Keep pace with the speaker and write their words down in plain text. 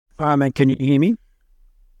All right, man. Can you hear me?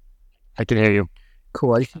 I can hear you.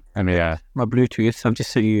 Cool. I mean, My Bluetooth. So I've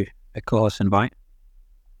just sent you a co-host invite.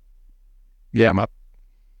 yeah, I'm up.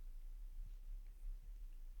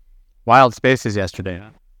 Wild spaces yesterday, huh?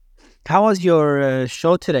 How was your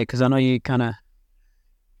show today? Because I know you kind of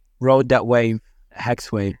rode that wave,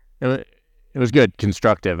 Hex wave. It was good,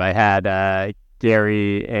 constructive. I had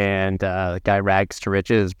Gary and the guy Rags to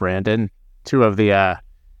Riches, Brandon, two of the,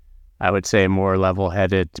 I would say, more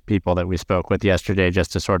level-headed people that we spoke with yesterday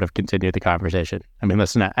just to sort of continue the conversation. I mean,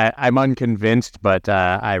 listen, I'm unconvinced, but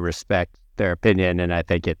I respect their opinion, and I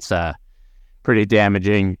think it's pretty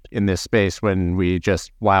damaging in this space when we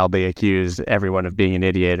just wildly accuse everyone of being an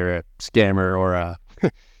idiot or a scammer or a,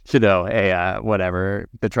 whatever,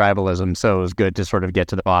 the tribalism. So it was good to sort of get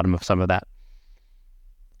to the bottom of some of that.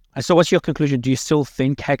 So what's your conclusion? Do you still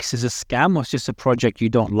think Hex is a scam, or it's just a project you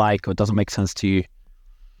don't like or doesn't make sense to you?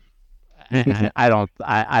 I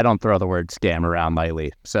don't throw the word scam around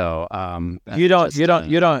lightly. So you don't.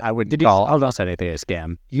 I wouldn't call almost anything a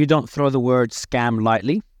scam. You don't throw the word scam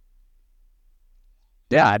lightly?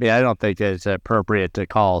 Yeah, I mean, I don't think it's appropriate to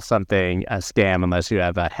call something a scam unless you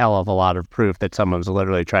have a hell of a lot of proof that someone's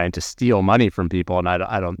literally trying to steal money from people, and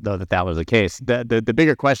I don't know that was the case. The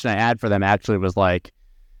bigger question I had for them actually was like,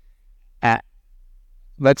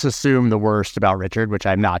 let's assume the worst about Richard, which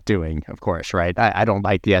I'm not doing, of course, right? I don't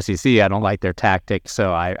like the SEC, I don't like their tactics,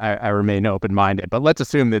 so I remain open-minded. But let's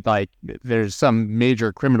assume that like there's some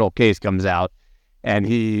major criminal case comes out, and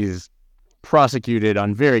he's prosecuted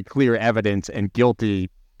on very clear evidence and guilty.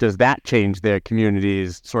 Does that change the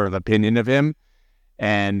community's sort of opinion of him?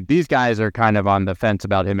 And these guys are kind of on the fence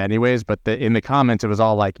about him anyways, but in the comments it was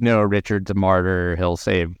all like, no, Richard's a martyr, he'll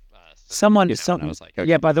save us. I was like, okay.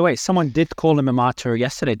 Yeah, by the way, someone did call him a martyr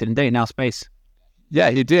yesterday, didn't they, in our space? Yeah,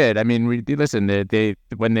 he did. I mean, listen, they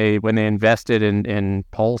when they invested in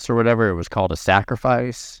Pulse or whatever, it was called a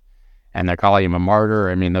sacrifice, and they're calling him a martyr.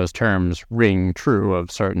 I mean, those terms ring true of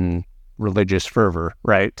certain religious fervor,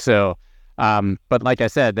 right? So, but like I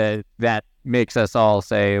said, that makes us all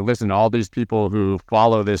say, listen, all these people who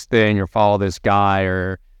follow this thing or follow this guy,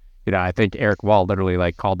 or I think Eric Wall literally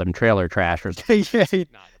like called them trailer trash or something.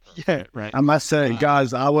 Yeah, right. I must say,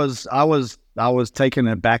 guys, I was taken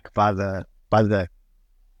aback by the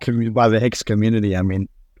Hex community. I mean,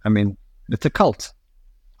 it's a cult.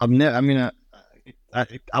 I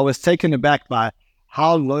was taken aback by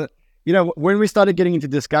how low. When we started getting into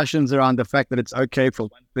discussions around the fact that it's okay for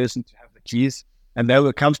one person to have the keys and they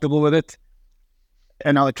were comfortable with it,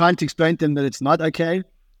 and I was trying to explain to them that it's not okay,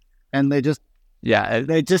 and they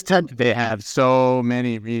have so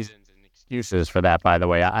many reasons and excuses for that. By the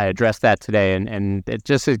way, I addressed that today, and it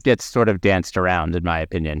gets sort of danced around, in my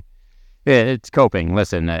opinion. It's coping.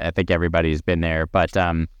 Listen, I think everybody's been there, but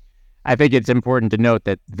I think it's important to note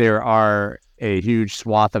that there are a huge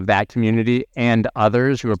swath of that community and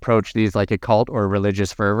others who approach these like a cult or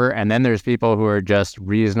religious fervor. And then there's people who are just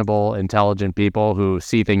reasonable, intelligent people who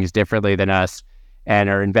see things differently than us and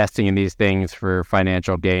are investing in these things for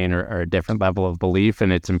financial gain or a different level of belief.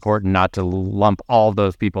 And it's important not to lump all of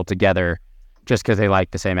those people together just because they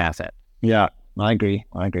like the same asset. Yeah, I agree.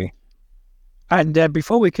 And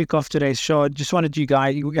before we kick off today's show, I just wanted you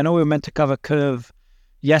guys, I know we were meant to cover Curve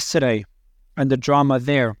yesterday and the drama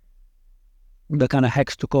there. The kind of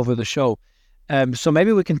Hex took over the show. So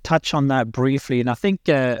maybe we can touch on that briefly. And I think,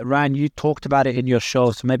 Ryan, you talked about it in your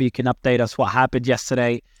show, so maybe you can update us what happened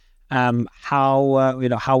yesterday, how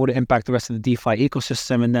would it impact the rest of the DeFi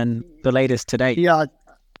ecosystem, and then the latest today. Yeah,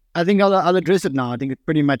 I think I'll address it now. I think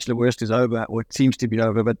pretty much the worst is over, or it seems to be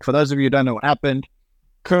over. But for those of you who don't know what happened,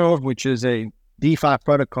 Curve, which is a DeFi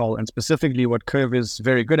protocol, and specifically what Curve is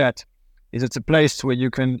very good at, is it's a place where you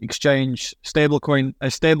can exchange a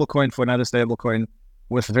stablecoin for another stablecoin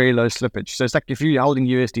with very low slippage. So it's like if you're holding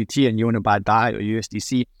USDT and you want to buy DAI or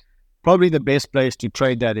USDC, probably the best place to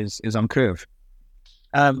trade that is on Curve.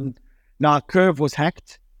 Now, Curve was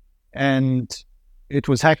hacked, and it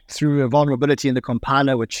was hacked through a vulnerability in the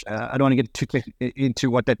compiler, which I don't want to get too into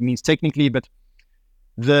what that means technically, but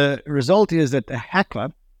the result is that the hacker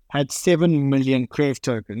had 7 million Curve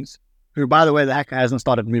tokens, who, by the way, the hacker hasn't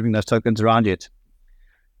started moving those tokens around yet.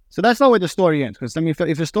 So that's not where the story ends. Because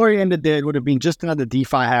if the story ended there, it would have been just another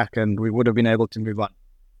DeFi hack and we would have been able to move on.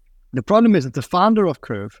 The problem is that the founder of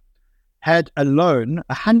Curve had a loan,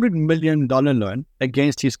 $100 million loan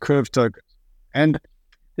against his Curve tokens. And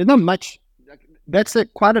there's not much, that's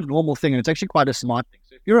quite a normal thing, and it's actually quite a smart thing.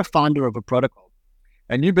 So if you're a founder of a protocol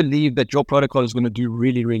and you believe that your protocol is going to do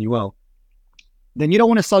really, really well, then you don't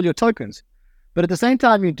want to sell your tokens. But at the same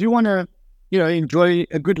time, you do want to, enjoy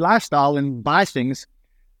a good lifestyle and buy things.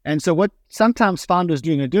 And so what sometimes founders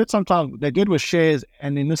do, and they do it sometimes, they did with shares,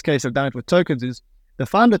 and in this case, they've done it with tokens, is the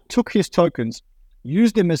founder took his tokens,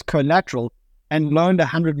 used them as collateral, and loaned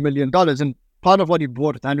 $100 million. And part of what he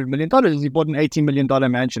bought with $100 million is he bought an $80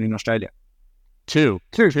 million mansion in Australia. Two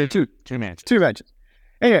mansions. Two mansions.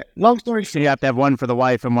 Anyway, long story So short. you have to have one for the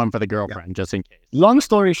wife and one for the girlfriend, just in case. Long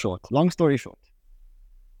story short.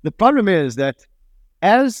 The problem is that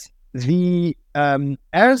as the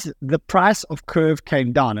price of Curve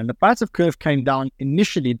came down, and the price of Curve came down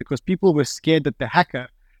initially because people were scared that the hacker,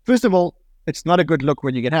 first of all, it's not a good look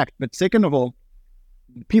when you get hacked, but second of all,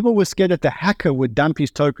 people were scared that the hacker would dump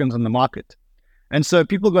his tokens on the market. And so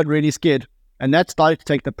people got really scared, and that started to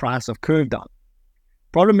take the price of Curve down.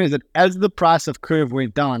 Problem is that as the price of Curve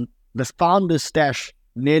went down, the founder's stash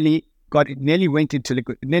nearly got to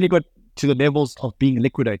the levels of being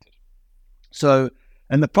liquidated. So,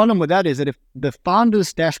 and the problem with that is that if the founder's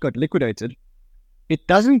stash got liquidated, it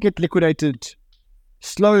doesn't get liquidated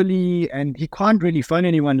slowly, and he can't really phone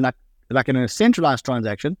anyone like in a centralized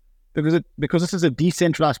transaction because this is a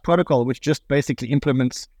decentralized protocol which just basically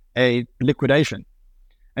implements a liquidation.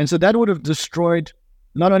 And so that would have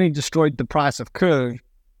not only destroyed the price of Curve,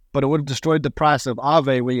 but it would have destroyed the price of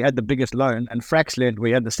Aave, where you had the biggest loan, and Fraxlend, where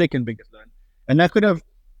you had the second biggest loan. And that could have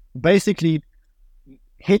basically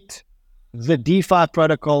hit the DeFi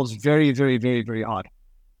protocols very, very, very, very hard.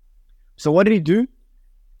 So what did he do?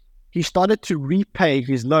 He started to repay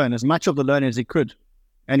his loan, as much of the loan as he could.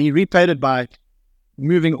 And he repaid it by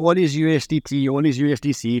moving all his USDT, all his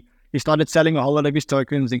USDC. He started selling a whole lot of his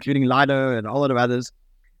tokens, including Lido and a whole lot of others,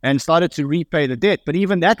 and started to repay the debt. But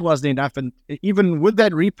even that wasn't enough. And even with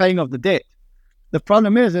that repaying of the debt, the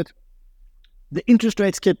problem is that the interest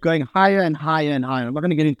rates kept going higher and higher and higher. I'm not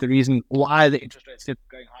going to get into the reason why the interest rates kept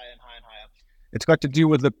going higher and higher and higher. It's got to do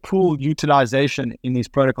with the pool utilization in these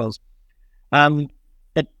protocols.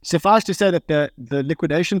 It suffice to say that the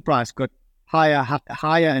liquidation price got higher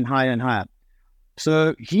and higher and higher.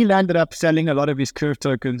 So he landed up selling a lot of his Curve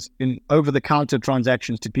tokens in over-the-counter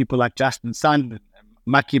transactions to people like Justin Sun,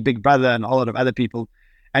 Mucky Big Brother, and a whole lot of other people.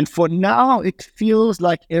 And for now, it feels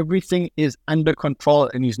like everything is under control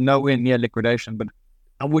and is nowhere near liquidation. But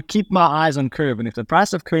I would keep my eyes on Curve. And if the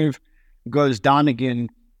price of Curve goes down again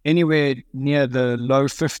anywhere near the low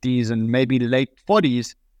 50s and maybe late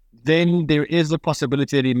 40s, then there is a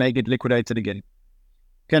possibility that he may get liquidated again.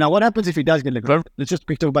 Okay, now what happens if he does get liquidated? Let's just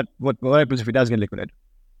talk about what happens if he does get liquidated.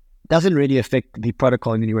 It doesn't really affect the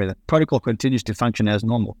protocol in any way. The protocol continues to function as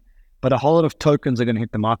normal, but a whole lot of tokens are going to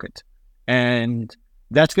hit the market. And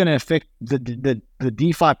that's going to affect the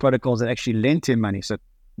DeFi protocols that actually lent him money. So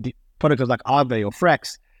the protocols like Aave or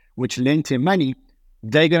Frax, which lent him money,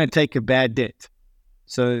 they're going to take a bad debt.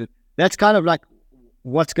 So that's kind of like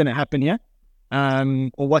what's going to happen here,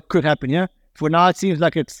 or what could happen here. For now, it seems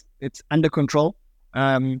like it's under control.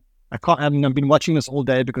 I've been watching this all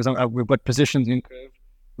day because we've got positions in Curve.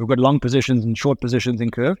 We've got long positions and short positions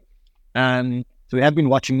in Curve. So we have been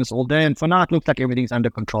watching this all day, and for now, it looks like everything's under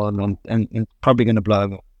control and probably going to blow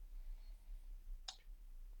over.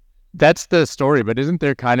 That's the story, but isn't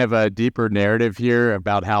there kind of a deeper narrative here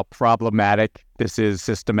about how problematic this is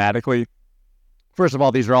systematically? First of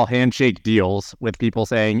all, these are all handshake deals with people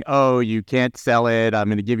saying, oh, you can't sell it, I'm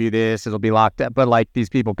going to give you this, it'll be locked up. But like, these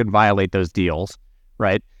people can violate those deals,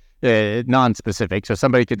 right? Non-specific, so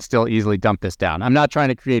somebody could still easily dump this down. I'm not trying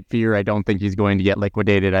to create fear. I don't think he's going to get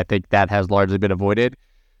liquidated. I think that has largely been avoided.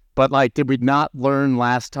 But like, did we not learn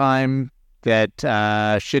last time that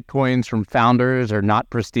shitcoins from founders are not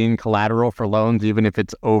pristine collateral for loans, even if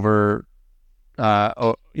it's over,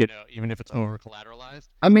 even if it's over collateralized?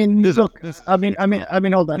 I mean,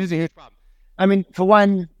 hold on. This is a huge problem. I mean, for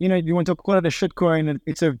one, you want to call it a shitcoin, and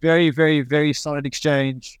it's a very, very, very solid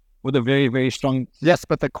exchange with a very, very strong... Yes,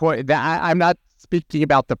 but the coin... I'm not speaking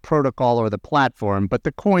about the protocol or the platform, but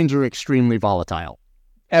the coins are extremely volatile.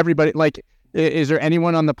 Everybody, like, is there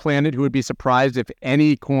anyone on the planet who would be surprised if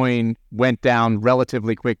any coin went down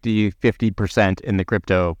relatively quickly 50% in the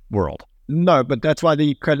crypto world? No, but that's why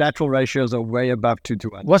the collateral ratios are way above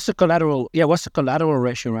 2-1. What's the collateral? Yeah, what's the collateral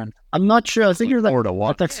ratio, Ran? I'm not sure. I think it's like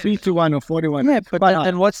 4-1. Like 3-1 or 4-1. Yeah, but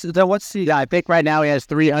then what's the? Yeah, I think right now he has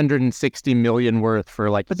 360 million worth for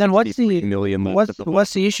like. But then what's the million left?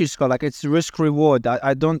 What's the issue, Scott? Like, it's risk reward.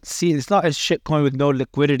 I don't see. It's not a shitcoin with no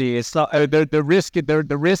liquidity. It's not the risk.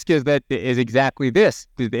 The risk is exactly this.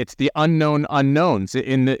 It's the unknown unknowns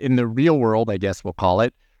in the real world, I guess we'll call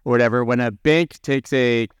it, or whatever. When a bank takes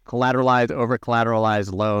a collateralized, over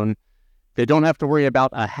collateralized loan, they don't have to worry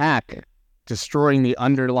about a hack destroying the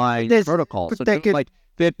underlying protocol. So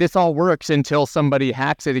this all works until somebody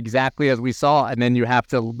hacks it exactly as we saw, and then you have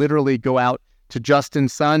to literally go out to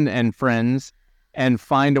Justin's son and friends and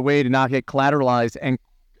find a way to not get collateralized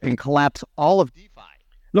and collapse all of DeFi.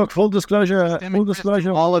 Look, full disclosure,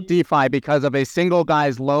 All of DeFi because of a single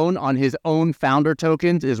guy's loan on his own founder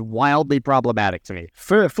tokens is wildly problematic to me.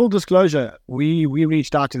 For full disclosure, we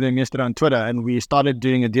reached out to them yesterday on Twitter and we started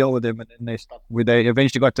doing a deal with them, and then they stopped. They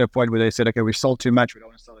eventually got to a point where they said, "Okay, we sold too much. We don't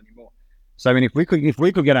want to sell anymore." So I mean, if we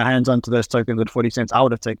could get our hands onto those tokens at 40 cents, I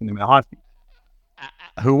would have taken them in a heartbeat.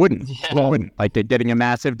 Who wouldn't? Yeah. Who wouldn't? Like they're getting a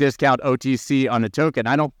massive discount OTC on a token.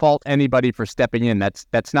 I don't fault anybody for stepping in.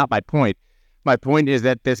 That's not my point. My point is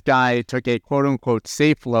that this guy took a quote-unquote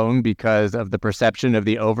safe loan because of the perception of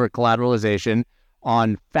the over-collateralization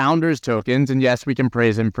on founders' tokens. And yes, we can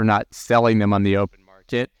praise him for not selling them on the open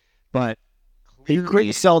market, but he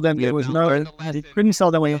couldn't sell them. He couldn't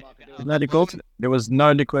sell them. There was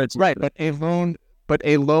no liquidity. Right, but a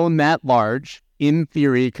loan that large, in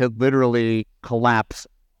theory, could literally collapse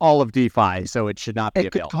all of DeFi, so it should not be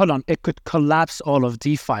available. Hold on, it could collapse all of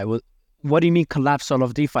DeFi. What do you mean collapse all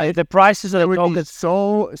of DeFi? The prices of the tokens,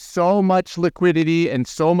 so much liquidity and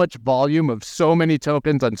so much volume of so many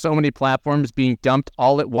tokens on so many platforms being dumped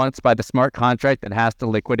all at once by the smart contract that has to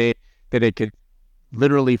liquidate, that it could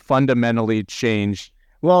literally fundamentally change.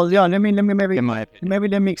 Well, yeah. Let me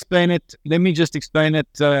explain it. Let me just explain it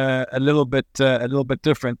a little bit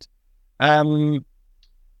different. The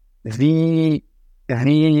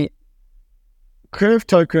Curve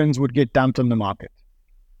tokens would get dumped on the market.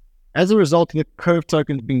 As a result of the Curve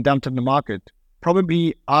tokens being dumped on the market,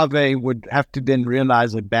 probably Aave would have to then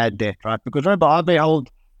realize a bad debt, right? Because remember, Aave hold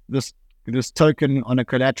this token on a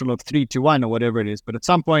collateral of 3-1 or whatever it is. But at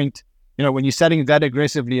some point, when you're selling that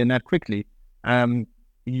aggressively and that quickly,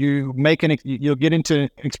 you'll get into an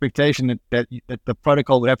expectation that the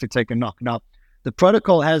protocol would have to take a knock. Now, the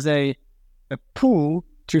protocol has a pool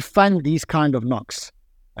to fund these kind of knocks.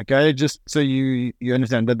 Okay, just so you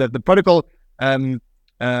understand that the protocol has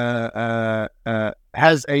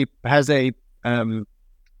a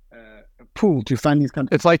pool to fund these kind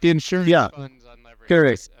of. It's like the insurance funds on leverage.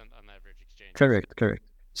 Correct. On leverage exchange. Correct.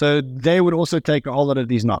 So they would also take a whole lot of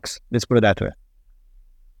these knocks. Let's put it that way.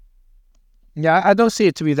 Yeah, I don't see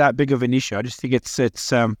it to be that big of an issue. I just think it's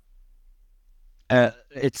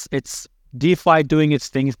DeFi doing its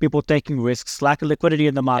things, people taking risks, lack of liquidity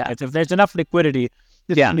in the market. Yeah. If there's enough liquidity,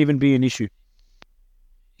 this shouldn't even be an issue.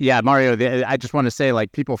 Yeah, Mario, I just want to say,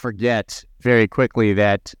 people forget very quickly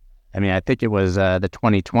that, I think it was the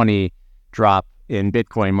 2020 drop in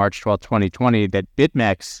Bitcoin, March 12, 2020, that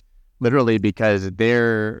BitMEX, literally because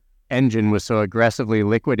their engine was so aggressively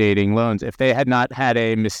liquidating loans, if they had not had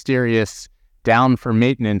a mysterious down for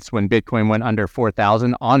maintenance when Bitcoin went under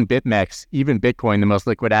 4,000 on BitMEX, even Bitcoin, the most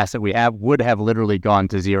liquid asset we have, would have literally gone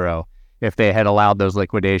to zero if they had allowed those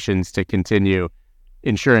liquidations to continue.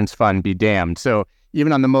 Insurance fund be damned. So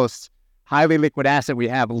even on the most highly liquid asset we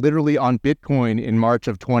have, literally on Bitcoin in March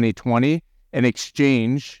of 2020, an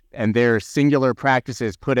exchange and their singular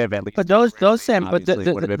practices could have at least. But the same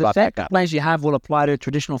plans you have will apply to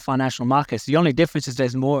traditional financial markets. The only difference is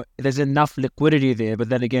there's enough liquidity there. But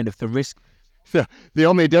then again, if the risk. So the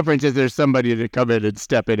only difference is there's somebody to come in and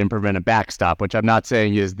step in and prevent a backstop, which I'm not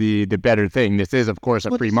saying is the better thing. This is, of course,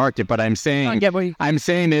 a free market, but I'm saying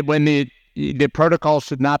that when the protocol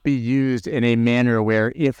should not be used in a manner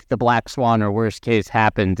where if the black swan or worst case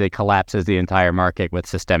happens, it collapses the entire market with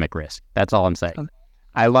systemic risk. That's all I'm saying. Okay.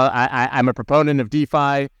 I'm a proponent of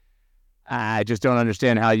DeFi. I just don't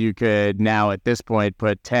understand how you could now at this point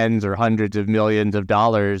put tens or hundreds of millions of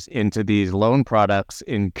dollars into these loan products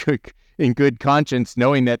in good conscience,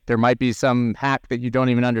 knowing that there might be some hack that you don't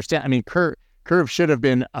even understand. Curve should have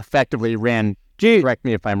been effectively ran. Correct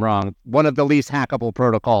me if I'm wrong. One of the least hackable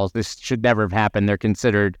protocols. This should never have happened. They're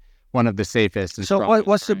considered one of the safest. And so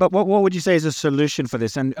what would you say is a solution for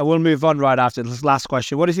this? And we'll move on right after this last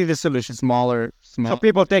question. What is the solution? Smaller. So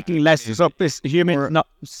people taking less. So humans not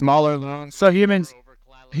smaller loans. So humans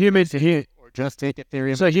or just take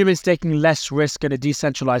Ethereum. So humans taking less risk in a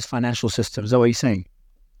decentralized financial system. Is that what you're saying?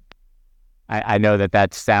 I know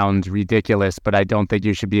that sounds ridiculous, but I don't think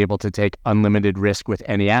you should be able to take unlimited risk with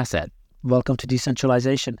any asset. Welcome to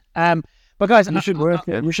decentralization. But guys, you should work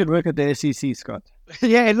at the SEC, Scott.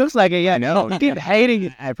 Yeah, it looks like it. Yeah, I know. I keep hating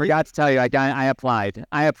it. I forgot to tell you. I applied.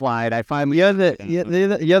 I finally. You're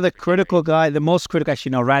the critical guy, the most critical.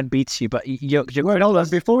 Actually, no, Rand beats you, but you're Wait, hold on.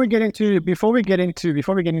 Before we get into the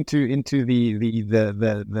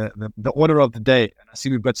order of the day, and I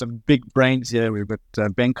see we've got some big brains here. We've got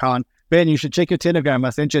Ben Khan. Ben, you should check your Telegram. I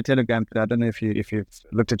sent you a Telegram. I don't know if you've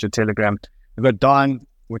looked at your Telegram. We've got Don,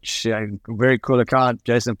 which very cool account.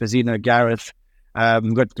 Jason Pizzino, Gareth.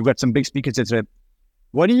 We've got some big speakers.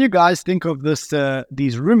 What do you guys think of this?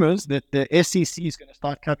 These rumors that the SEC is going to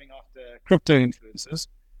start coming after crypto influencers.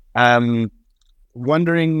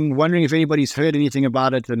 Wondering if anybody's heard anything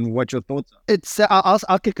about it and what your thoughts are. It's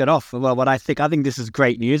I'll kick it off. Well, what I think this is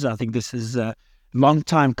great news. I think this is a long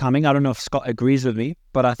time coming. I don't know if Scott agrees with me,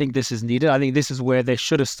 but I think this is needed. I think this is where they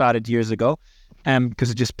should have started years ago,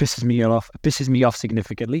 because it just pisses me off. It pisses me off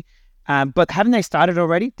significantly. But haven't they started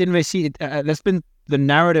already? Didn't they see it? That's been the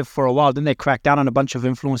narrative for a while. Didn't they crack down on a bunch of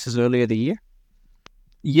influencers earlier the year?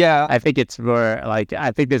 Yeah, I think it's more like,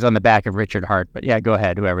 I think this on the back of Richard Hart, but yeah, go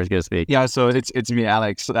ahead, whoever's going to speak. Yeah, so it's me,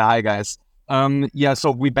 Alex. Hi, guys.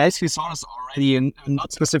 So we basically saw this already, in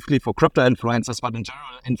not specifically for crypto influencers, but in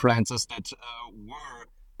general influencers that were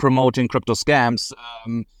promoting crypto scams.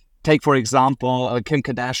 Take, for example, Kim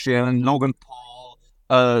Kardashian, Logan Paul,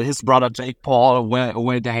 his brother Jake Paul,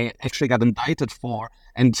 where they actually got indicted for,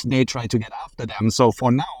 and they tried to get after them. So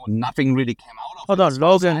for now, nothing really came out of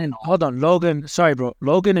it. Hold on, Logan. Sorry, bro.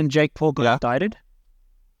 Logan and Jake Paul got indicted?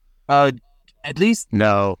 At least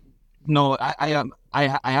No.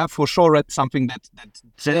 I have for sure read something that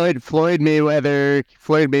Floyd Mayweather,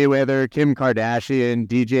 Kim Kardashian,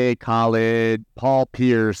 DJ Khaled, Paul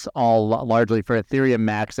Pierce, all largely for Ethereum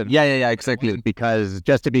Max. And yeah, exactly. Because,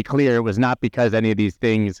 just to be clear, it was not because any of these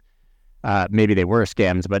things, maybe they were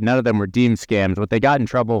scams, but none of them were deemed scams. What they got in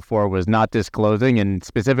trouble for was not disclosing, and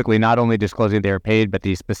specifically not only disclosing they were paid, but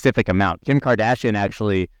the specific amount. Kim Kardashian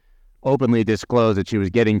actually openly disclosed that she was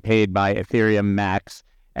getting paid by Ethereum Max,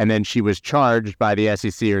 and then she was charged by the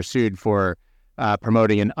SEC or sued for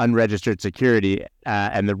promoting an unregistered security.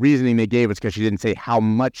 And the reasoning they gave was because she didn't say how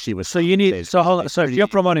much she was. So if you're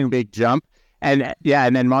promoting big jump. And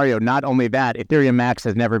then Mario, not only that, Ethereum Max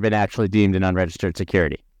has never been actually deemed an unregistered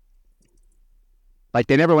security. Like,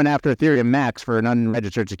 they never went after Ethereum Max for an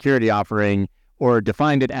unregistered security offering or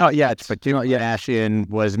defined it as such, but Kim Kardashian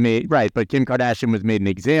was made an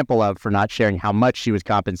example of for not sharing how much she was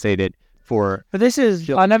compensated for. But this is,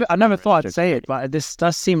 I never thought I'd say it, but this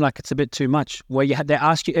does seem like it's a bit too much, where they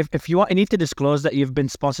ask you, if you need to disclose that you've been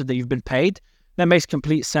sponsored, that you've been paid, that makes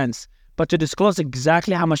complete sense. But to disclose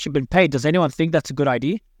exactly how much you've been paid, does anyone think that's a good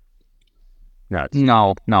idea?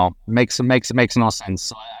 No, makes no sense.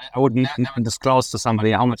 So I would never disclose to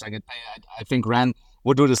somebody how much I get paid. I think Rand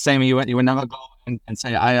would do the same. You would never go and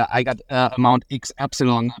say I got amount X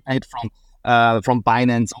epsilon paid from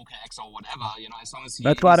Binance, OKX, or whatever. As long as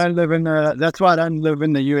that's why I don't live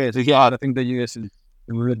in the US. Yeah, I think the US is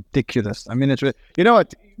ridiculous. I mean, it's you know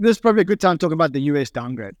what? This is probably a good time to talk about the US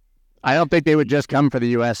downgrade. I don't think they would just come for the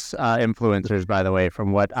U.S. influencers, by the way,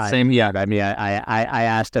 from what I heard. I mean, I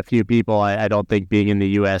asked a few people. I don't think being in the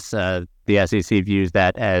U.S., the SEC views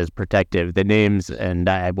that as protective. The names, and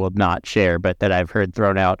I will not share, but that I've heard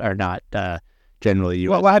thrown out are not generally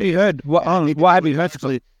U.S. What have you heard? What have you heard?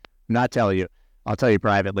 Actually, not tell you. I'll tell you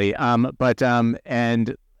privately. And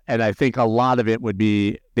I think a lot of it would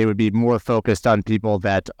be, they would be more focused on people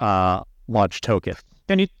that launch tokens.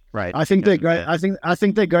 Right. I think they're going. I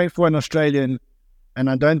think they're going for an Australian, and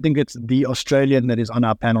I don't think it's the Australian that is on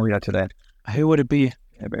our panel here today. Who would it be?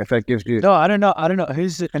 If that gives you. No, I don't know.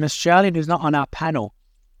 Who's an Australian who's not on our panel?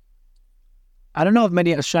 I don't know of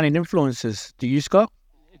many Australian influencers. Do you, Scott?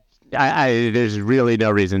 There's really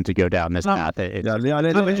no reason to go down this path. Let me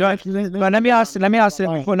ask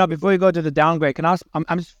before you go to the downgrade. Can I ask?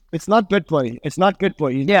 It's not Bitboy. It's not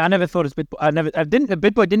Bitboy. Yeah, I never thought it's Bitboy.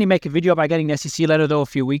 Bitboy didn't he make a video about getting an SEC letter though a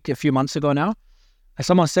few months ago now?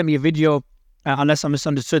 Someone sent me a video, unless I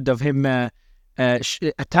misunderstood, of him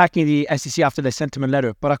attacking the SEC after they sent him a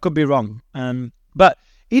letter. But I could be wrong. But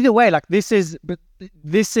either way, this is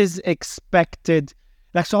expected.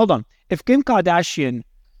 So hold on. If Kim Kardashian.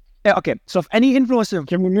 Yeah, okay, so if any influencer...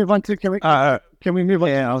 Can we move on?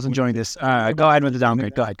 Yeah, I was enjoying this. Go ahead with the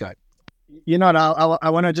downgrade. Go ahead. You know what, I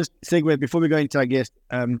want to just segue before we go into our guest.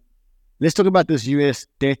 Let's talk about this US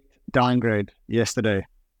debt downgrade yesterday.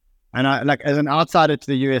 And as an outsider to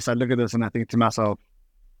the US, I look at this and I think to myself,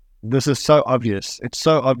 this is so obvious. It's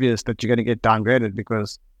so obvious that you're going to get downgraded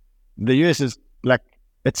because the US is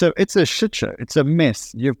it's a shit show. It's a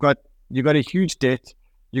mess. You've got a huge debt.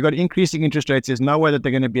 You've got increasing interest rates. There's no way that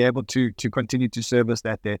they're going to be able to continue to service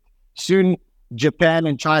that debt. Soon, Japan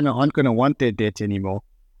and China aren't going to want their debt anymore.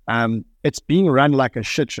 It's being run like a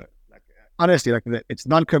shit show. Honestly, it's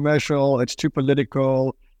non-commercial. It's too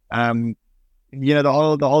political. The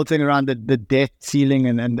whole thing around the debt ceiling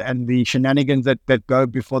and the shenanigans that go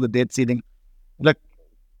before the debt ceiling.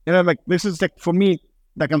 This is for me.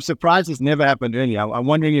 I'm surprised it's never happened earlier. I'm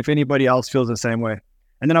wondering if anybody else feels the same way.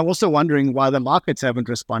 And then I'm also wondering why the markets haven't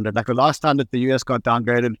responded. The last time that the US got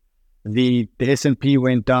downgraded, the S&P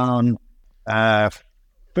went down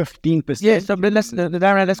 15%. Yeah, so but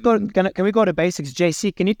Darren, let's go. Can we go to basics?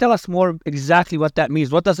 JC, can you tell us more exactly what that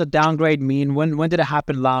means? What does a downgrade mean? When did it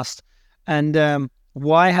happen last? And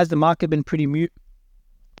why has the market been pretty mute?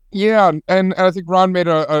 Yeah, and I think Ron made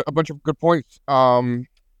a bunch of good points.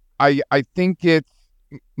 I think it's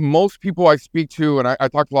most people I speak to, and I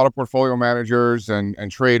talk to a lot of portfolio managers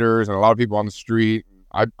and traders and a lot of people on the street.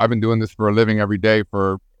 I've been doing this for a living every day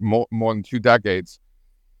for more than 2 decades.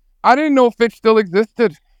 I didn't know Fitch still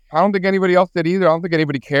existed. I don't think anybody else did either. I don't think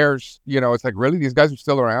anybody cares. It's like, really? These guys are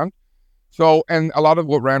still around? So, and a lot of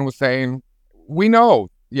what Rand was saying, we know,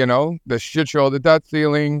 the shit show, the debt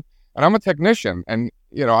ceiling, and I'm a technician, and,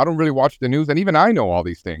 I don't really watch the news, and even I know all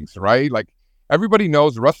these things, right? Like, everybody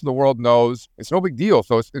knows, the rest of the world knows. It's no big deal.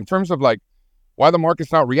 So it's in terms of like why the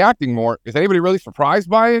market's not reacting more, is anybody really surprised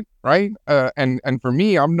by it, right? And for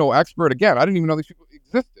me, I'm no expert. Again, I didn't even know these people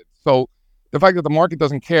existed. So the fact that the market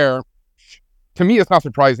doesn't care, to me, it's not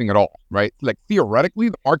surprising at all, right? Like theoretically,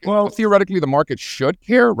 the market should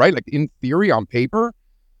care, right? Like in theory, on paper,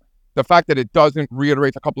 the fact that it doesn't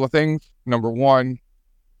reiterates a couple of things. Number one,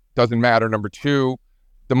 doesn't matter. Number two,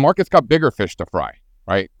 the market's got bigger fish to fry,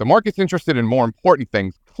 right? The market's interested in more important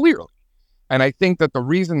things, clearly. And I think that the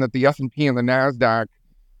reason that the S&P and the NASDAQ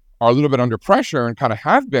are a little bit under pressure and kind of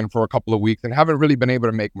have been for a couple of weeks and haven't really been able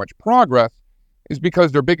to make much progress is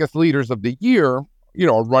because their biggest leaders of the year,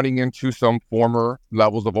 are running into some former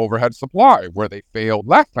levels of overhead supply where they failed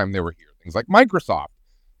last time they were here. Things like Microsoft,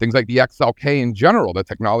 things like the XLK in general, the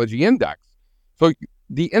technology index. So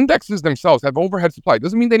the indexes themselves have overhead supply. It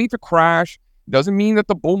doesn't mean they need to crash. It doesn't mean that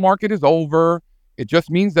the bull market is over. It just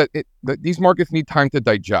means that these markets need time to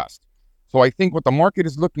digest. So I think what the market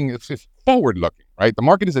is looking is just forward-looking, right? The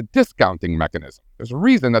market is a discounting mechanism. There's a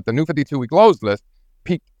reason that the new 52-week lows list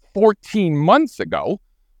peaked 14 months ago,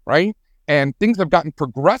 right? And things have gotten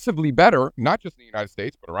progressively better, not just in the United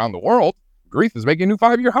States, but around the world. Greece is making new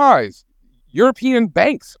 5-year highs. European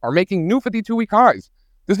banks are making new 52-week highs.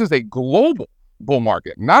 This is a global bull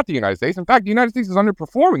market, not the United States. In fact, the United States is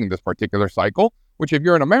underperforming in this particular cycle, which if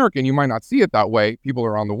you're an American, you might not see it that way. People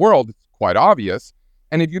around the world, it's quite obvious.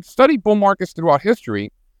 And if you study bull markets throughout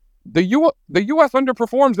history, the U.S.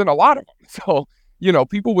 underperforms in a lot of them. So,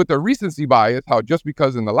 people with their recency bias, how just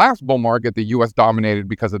because in the last bull market, the U.S. dominated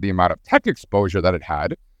because of the amount of tech exposure that it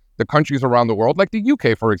had, the countries around the world, like the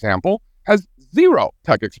U.K., for example, has zero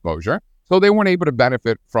tech exposure. So they weren't able to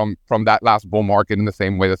benefit from that last bull market in the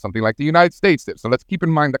same way that something like the United States did. So let's keep in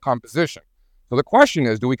mind the composition. So the question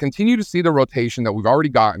is, do we continue to see the rotation that we've already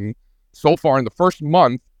gotten so far in the first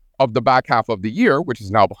month of the back half of the year, which is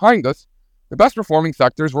now behind us? The best performing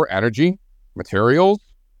sectors were energy, materials,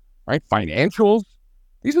 right? Financials.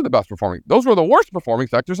 These are the best performing. Those were the worst performing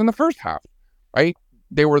sectors in the first half, right?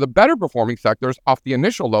 They were the better performing sectors off the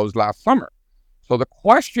initial lows last summer. So the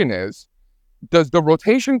question is, does the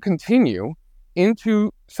rotation continue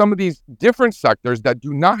into some of these different sectors that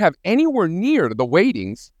do not have anywhere near the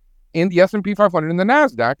weightings in the S&P 500 and the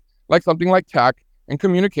NASDAQ, like something like tech and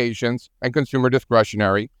communications and consumer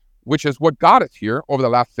discretionary, which is what got us here over the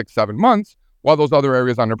last 6-7 months, while those other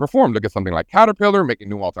areas underperformed. Look at something like Caterpillar making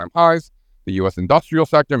new all-time highs, the U.S. industrial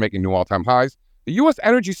sector making new all-time highs. The U.S.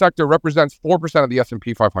 energy sector represents 4% of the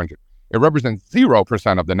S&P 500. It represents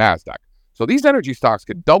 0% of the NASDAQ. So these energy stocks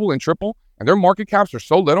could double and triple, and their market caps are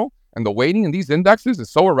so little, and the weighting in these indexes is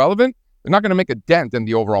so irrelevant, they're not going to make a dent in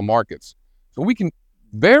the overall markets. So we can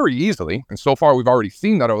very easily, and so far we've already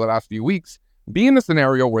seen that over the last few weeks, be in a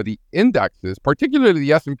scenario where the indexes, particularly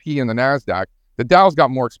the S&P and the NASDAQ, the Dow's got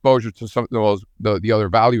more exposure to some of those, the other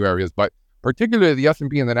value areas, but particularly the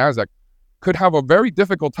S&P and the NASDAQ could have a very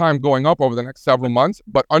difficult time going up over the next several months.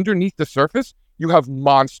 But underneath the surface, you have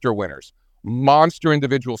monster winners, monster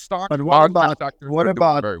individual stocks. But what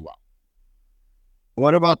about very well?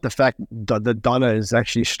 What about the fact that the dollar is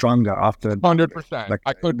actually stronger after 100%? Like,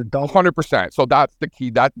 I could the dollar. 100%. So that's the key.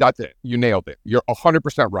 That's it. You nailed it. You're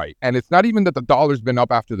 100% right. And it's not even that the dollar's been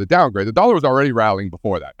up after the downgrade. The dollar was already rallying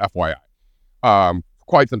before that, FYI,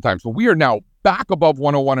 quite some time. So we are now back above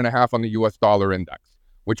 101.5 on the U.S. dollar index,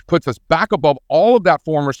 which puts us back above all of that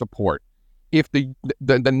former support. If the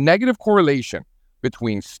negative correlation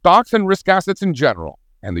between stocks and risk assets in general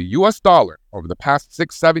and the U.S. dollar over the past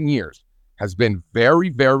 6-7 years has been very,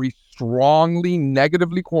 very strongly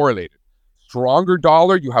negatively correlated. Stronger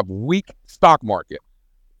dollar, you have weak stock market.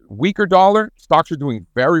 Weaker dollar, stocks are doing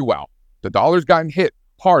very well. The dollar's gotten hit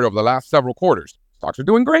hard over the last several quarters. Stocks are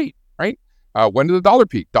doing great, right? When did the dollar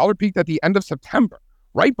peak? Dollar peaked at the end of September,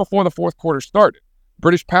 right before the fourth quarter started.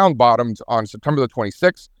 British pound bottomed on September the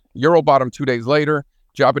 26th. Euro bottomed 2 days later.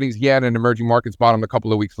 Japanese yen and emerging markets bottomed a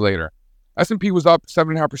couple of weeks later. S&P was up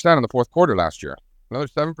 7.5% in the fourth quarter last year. Another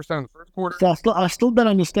 7% in the first quarter. So I still don't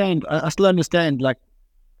understand. I still understand. Like,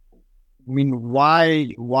 I mean,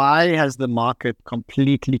 why has the market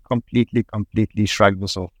completely shrugged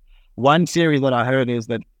this off? One theory that I heard is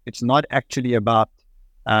that it's not actually about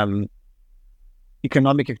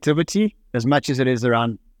economic activity as much as it is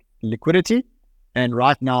around liquidity. And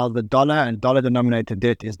right now, the dollar and dollar-denominated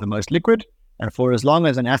debt is the most liquid. And for as long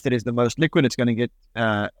as an asset is the most liquid, it's going to get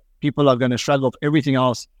people are going to shrug off everything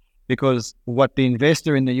else, because what the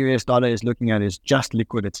investor in the US dollar is looking at is just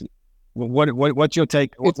liquidity. What's your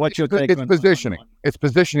take? What's your take? It's positioning. It's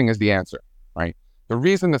positioning is the answer, right? The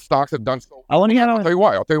reason the stocks have done so. I want to hear. I'll tell you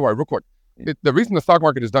why. Real quick. The reason the stock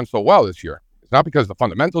market has done so well this year is not because the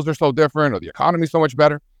fundamentals are so different or the economy is so much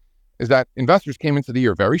better. Is that investors came into the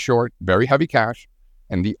year very short, very heavy cash,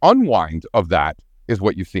 and the unwind of that is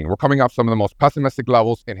what you've seen. We're coming off some of the most pessimistic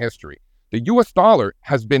levels in history. The U.S. dollar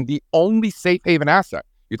has been the only safe haven asset.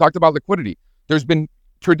 You talked about liquidity. There's been,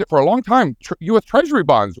 for a long time, U.S. Treasury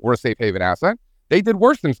bonds were a safe haven asset. They did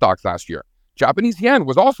worse than stocks last year. Japanese yen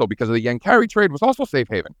was also, because of the yen carry trade, was also safe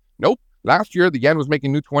haven. Nope. Last year, the yen was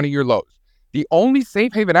making new 20-year lows. The only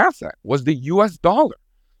safe haven asset was the U.S. dollar.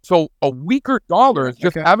 So a weaker dollar is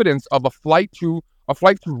just evidence of a flight to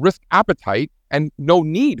risk appetite and no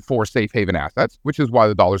need for safe haven assets, which is why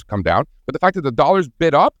the dollars come down. But the fact that the dollars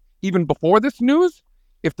bid up even before this news,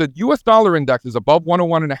 if the U.S. dollar index is above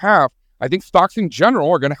 101.5, I think stocks in general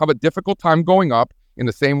are going to have a difficult time going up in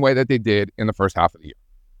the same way that they did in the first half of the year.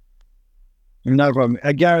 No problem.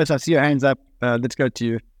 Gareth, I see your hands up. Let's go to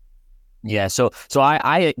you. Yeah, so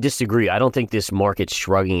I disagree. I don't think this market's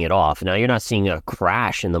shrugging it off. Now, you're not seeing a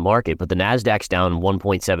crash in the market, but the Nasdaq's down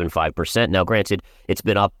 1.75%. Now, granted, it's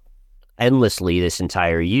been up endlessly this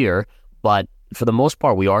entire year, but for the most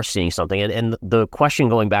part, we are seeing something. And the question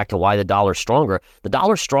going back to why the dollar's stronger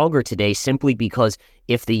today simply because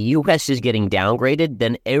if the U.S. is getting downgraded,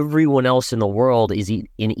 then everyone else in the world is in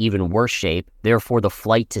even worse shape. Therefore, the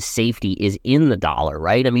flight to safety is in the dollar,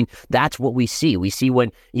 right? I mean, that's what we see. We see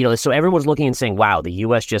when, so everyone's looking and saying, wow, the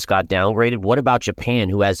U.S. just got downgraded. What about Japan,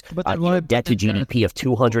 who has debt to GDP of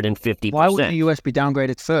 250%? Why would the U.S. be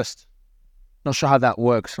downgraded first? Not sure how that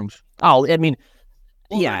works. Oh, I mean...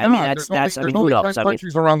 Well, yeah, I mean, that's there's only 10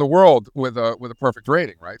 countries around the world with a perfect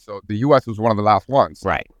rating, right? So the U.S. was one of the last ones.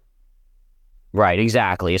 Right,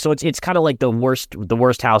 exactly. So it's kind of like the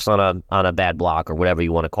worst house on a bad block or whatever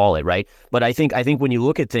you want to call it, right? But I think when you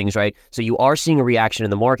look at things, right, so you are seeing a reaction in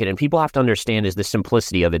the market, and people have to understand is the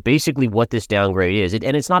simplicity of it. Basically, what this downgrade is, and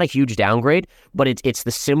it's not a huge downgrade, but it's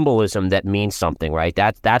the symbolism that means something, right?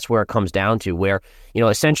 That's where it comes down to, where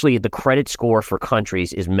essentially the credit score for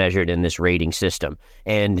countries is measured in this rating system,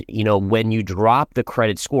 and when you drop the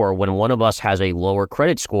credit score, when one of us has a lower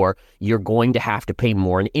credit score, you're going to have to pay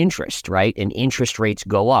more in interest, right? And interest rates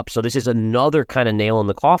go up. So this is another kind of nail in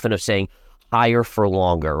the coffin of saying higher for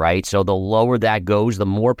longer, right? So the lower that goes, the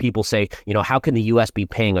more people say, how can the U.S. be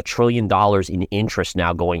paying $1 trillion in interest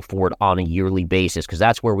now going forward on a yearly basis? Because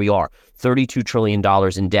that's where we are, $32 trillion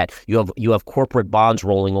in debt. You have corporate bonds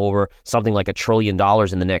rolling over something like $1 trillion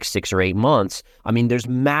in the next 6 or 8 months. I mean, there's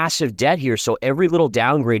massive debt here. So every little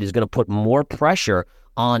downgrade is going to put more pressure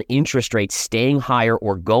on interest rates staying higher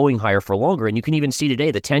or going higher for longer. And you can even see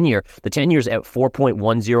today, the 10-year's at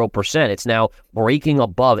 4.10%. It's now breaking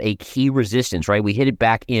above a key resistance, right? We hit it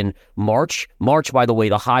back in March. March, by the way,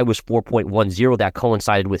 the high was 4.10. That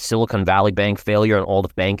coincided with Silicon Valley Bank failure and all the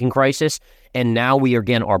banking crisis. And now we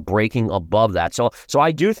again are breaking above that. So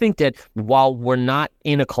I do think that while we're not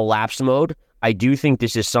in a collapse mode, I do think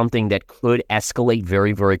this is something that could escalate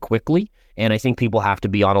very, very quickly. And I think people have to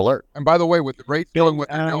be on alert. And by the way, with the rates doing what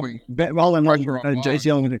they're doing, think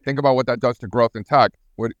about what that does to growth in tech.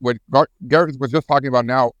 What Gareth was just talking about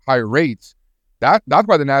now, higher rates, that's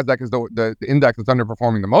why the Nasdaq is the index that's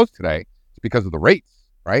underperforming the most today. It's because of the rates,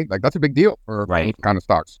 right? Like that's a big deal for kind of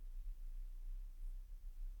stocks.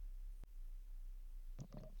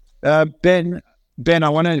 Ben, I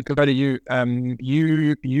want to go to you. I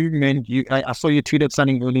saw you tweeted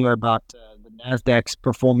something earlier about Nasdaq's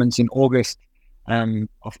performance in August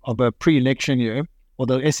of a pre-election year, or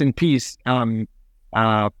the S&P's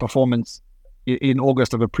performance in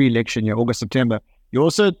August of a pre-election year, August-September. You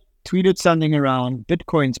also tweeted something around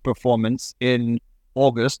Bitcoin's performance in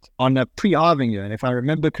August on a pre-halving year. And if I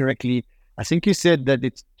remember correctly, I think you said that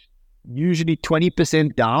it's usually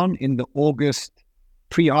 20% down in the August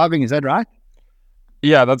pre-halving. Is that right?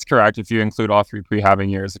 Yeah, that's correct. If you include all 3 pre-halving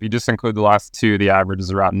years, if you just include the last 2, the average is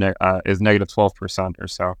around is negative 12% or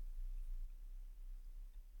so.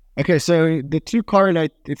 Okay, so the two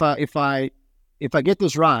correlate. If I get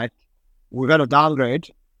this right, we've got a downgrade.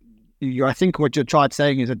 I think what your chart's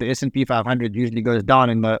saying is that the S&P 500 usually goes down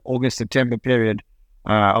in the August-September period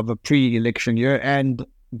of a pre-election year, and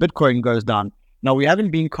Bitcoin goes down. Now,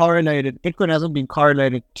 Bitcoin hasn't been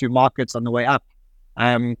correlated to markets on the way up.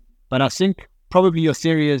 But I think probably your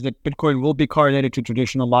theory is that Bitcoin will be correlated to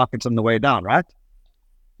traditional markets on the way down, right?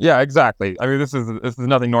 Yeah, exactly. I mean, this is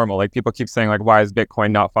nothing normal. Like, people keep saying, like, why is Bitcoin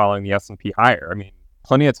not following the S&P higher? I mean,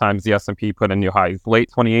 plenty of times the S&P put in new highs. Late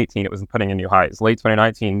 2018, it was putting in new highs. Late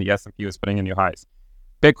 2019, the S&P was putting in new highs.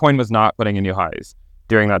 Bitcoin was not putting in new highs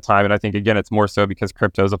during that time. And I think, again, it's more so because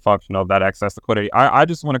crypto is a function of that excess liquidity. I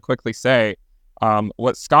just want to quickly say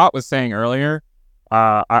what Scott was saying earlier,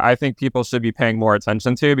 I think people should be paying more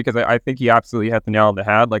attention to, because I think he absolutely hit the nail on the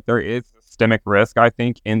head. Like, there is systemic risk, I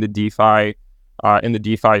think, in the DeFi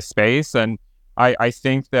space. And I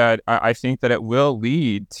think that it will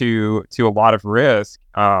lead to a lot of risk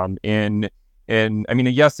in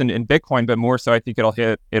Bitcoin, but more so I think it'll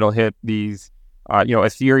hit these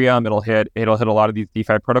Ethereum, it'll hit a lot of these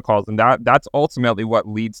DeFi protocols, and that's ultimately what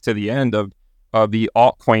leads to the end of the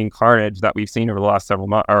altcoin carnage that we've seen over the last several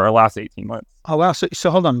months, or last 18 months. Oh, wow.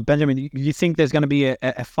 So hold on, Benjamin, you think there's going to be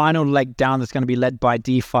a final leg down that's going to be led by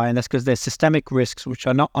DeFi, and that's because there's systemic risks which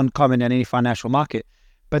are not uncommon in any financial market,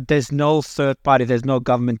 but there's no third party, there's no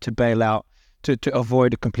government to bail out to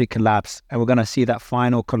avoid a complete collapse, and we're going to see that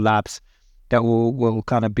final collapse that will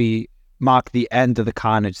kind of mark the end of the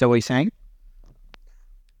carnage. Is that what you're saying?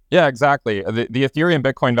 Yeah, exactly. The Ethereum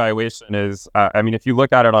Bitcoin valuation is, if you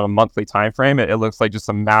look at it on a monthly time frame, it looks like just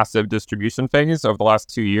a massive distribution phase over the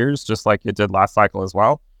last 2 years, just like it did last cycle as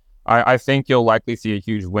well. I think you'll likely see a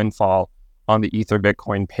huge windfall on the Ether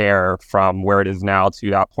Bitcoin pair from where it is now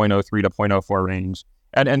to that 0.03 to 0.04 range.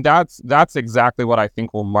 And that's exactly what I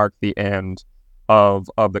think will mark the end of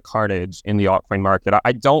the carnage in the altcoin market.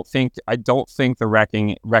 I don't think the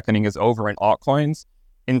reckoning is over in altcoins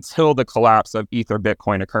until the collapse of Ether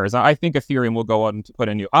Bitcoin occurs. I think Ethereum will go on to put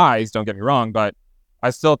in new highs, don't get me wrong, but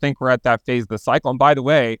I still think we're at that phase of the cycle. And by the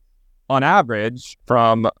way, on average,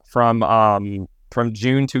 from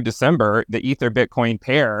June to December, the Ether Bitcoin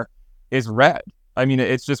pair is red. I mean,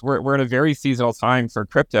 it's just we're in a very seasonal time for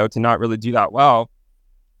crypto to not really do that well,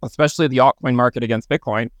 especially the altcoin market against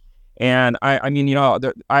Bitcoin. And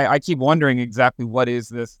I keep wondering exactly what is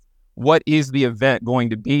the event going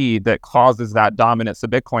to be that causes that dominance of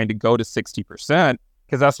Bitcoin to go to 60%?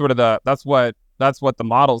 Because that's what the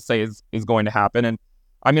models say is going to happen. And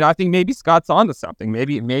I mean, I think maybe Scott's onto something.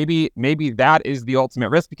 Maybe that is the ultimate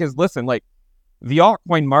risk, because listen, like, the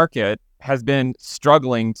altcoin market has been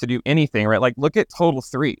struggling to do anything, right? Like, look at Total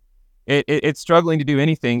 3. It's struggling to do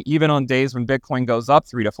anything, even on days when Bitcoin goes up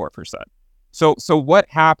 3 to 4%. So what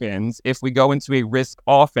happens if we go into a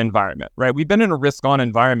risk-off environment, right? We've been in a risk-on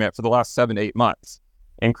environment for the last 7 to 8 months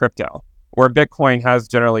in crypto, where Bitcoin has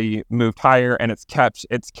generally moved higher, and it's kept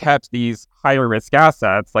these higher risk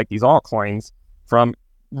assets like these altcoins from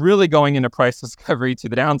really going into price discovery to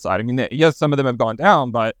the downside. I mean, yes, some of them have gone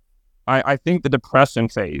down, but I think the depression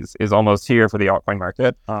phase is almost here for the altcoin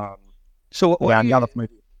market. And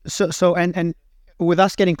with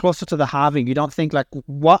us getting closer to the halving, you don't think, like,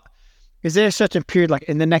 what is there a certain period, like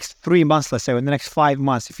in the next 3 months, let's say, or in the next 5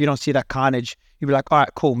 months, if you don't see that carnage, you'd be like, all right,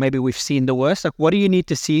 cool, maybe we've seen the worst? Like, what do you need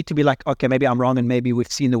to see to be like, okay, maybe I'm wrong and maybe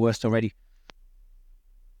we've seen the worst already?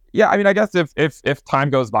 Yeah, I mean, I guess if time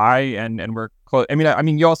goes by and we're close, I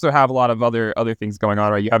mean, you also have a lot of other things going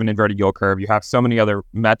on, right? You have an inverted yield curve. You have so many other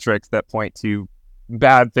metrics that point to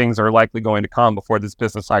bad things are likely going to come before this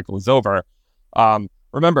business cycle is over.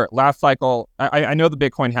 Remember, last cycle, I know the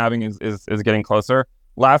Bitcoin halving is getting closer.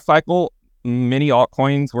 Last cycle, many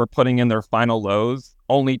altcoins were putting in their final lows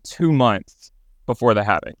only 2 months before the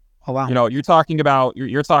halving. Oh, wow. You know, you're talking about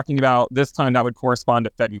this time that would correspond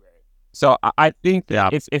to February. So I think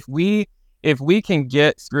if we can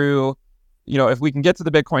get through, if we can get to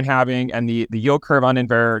the Bitcoin halving and the yield curve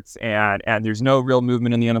uninverts and there's no real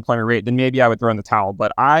movement in the unemployment rate, then maybe I would throw in the towel.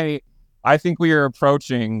 But I think we are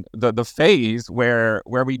approaching the phase where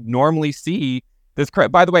we normally see this.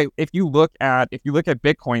 By the way, if you look at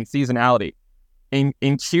Bitcoin seasonality in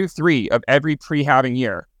Q3 of every pre-halving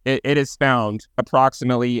year, it has found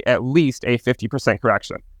approximately at least a 50%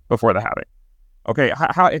 correction before the halving. Okay,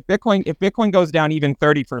 if Bitcoin goes down even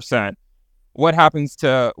 30%, what happens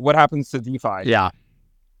to DeFi? Yeah.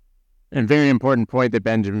 And very important point that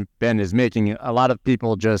Ben is making. A lot of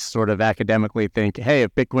people just sort of academically think, hey,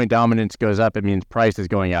 if Bitcoin dominance goes up, it means price is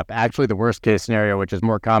going up. Actually, the worst case scenario, which is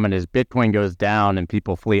more common, is Bitcoin goes down and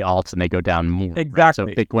people flee alts and they go down more. Exactly.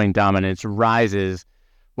 Right? So Bitcoin dominance rises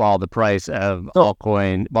while the price of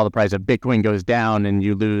Bitcoin goes down, and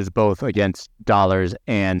you lose both against dollars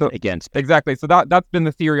and against exactly. So that's been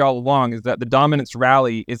the theory all along, is that the dominance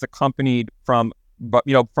rally is accompanied from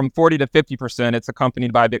 40 to 50%, it's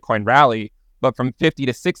accompanied by a Bitcoin rally, but from 50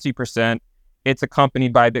 to 60%, it's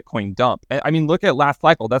accompanied by a Bitcoin dump. I mean, look at last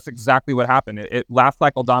cycle. That's exactly what happened. Last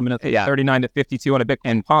cycle dominance was 39 to 52 on a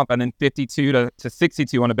Bitcoin pump, and then 52 to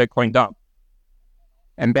 62 on a Bitcoin dump.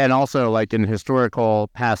 And Ben, also, like in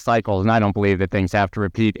historical past cycles, and I don't believe that things have to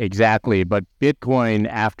repeat exactly, but Bitcoin,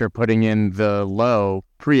 after putting in the low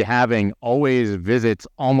pre-halving, always visits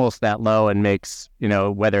almost that low and makes,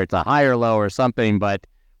 whether it's a higher low or something, but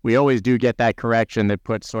we always do get that correction that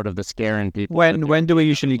puts sort of the scare in people. When do we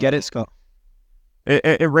usually get it, Scott?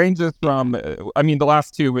 It ranges from, the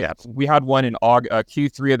last two, we had one in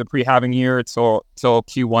Q3 of the pre-halving year till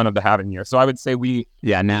Q1 of the halving year. So I would say we've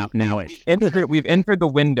entered the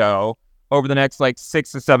window over the next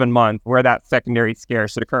 6 to 7 months where that secondary scare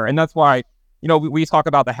should occur. And that's why, we talk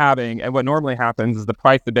about the halving, and what normally happens is the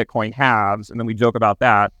price of Bitcoin halves, and then we joke about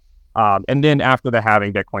that. And then after the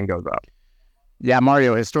halving, Bitcoin goes up. Yeah,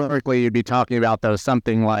 Mario, historically, you'd be talking about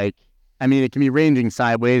something like, it can be ranging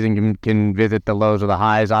sideways and can visit the lows or the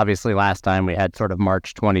highs. Obviously, last time we had sort of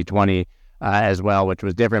March 2020 as well, which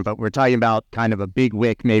was different. But we're talking about kind of a big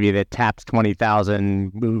wick maybe that taps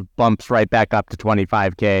 20,000, bumps right back up to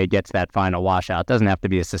 25K, gets that final washout. It doesn't have to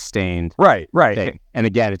be a sustained thing. And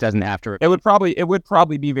again, it doesn't have to. It would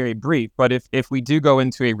probably be very brief. But if we do go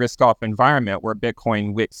into a risk-off environment where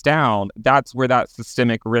Bitcoin wicks down, that's where that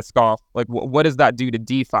systemic risk-off, what does that do to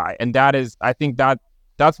DeFi? And that is, I think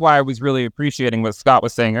that's why I was really appreciating what Scott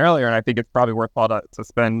was saying earlier, and I think it's probably worthwhile to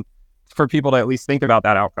spend for people to at least think about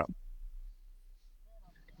that outcome.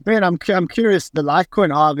 Ben, I'm curious. The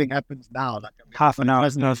Litecoin halving happens now, half an hour.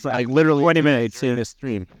 No, it's literally 20 minutes in the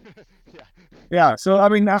stream. Yeah. So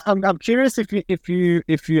I'm curious if you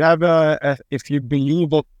have if you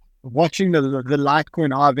believe watching the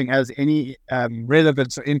Litecoin halving has any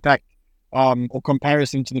relevance or impact or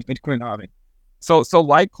comparison to the Bitcoin halving. So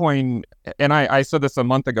Litecoin, and I said this a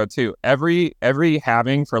month ago too, every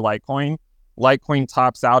halving for Litecoin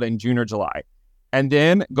tops out in June or July. And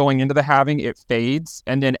then going into the halving, it fades.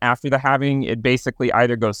 And then after the halving, it basically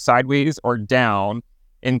either goes sideways or down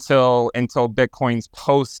until Bitcoin's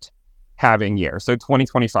post-halving year, so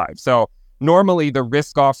 2025. So normally the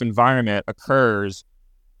risk-off environment occurs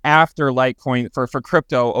after Litecoin, for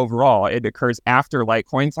crypto overall, it occurs after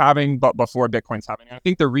Litecoin's halving, but before Bitcoin's halving. And I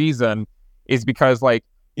think the reason is because when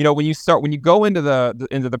you go into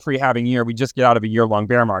the pre-halving year, we just get out of a year-long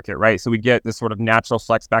bear market, right? So we get this sort of natural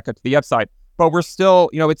flex back up to the upside, but we're still,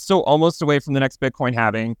 it's still almost away from the next Bitcoin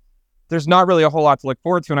halving. There's not really a whole lot to look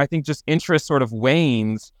forward to, and I think just interest sort of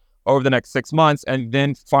wanes over the next 6 months, and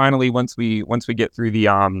then finally once we get through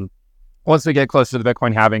once we get closer to the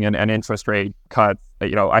Bitcoin halving and interest rate cuts,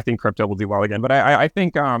 I think crypto will do well again. But I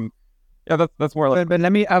think that's more like. But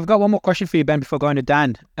I've got one more question for you, Ben, before going to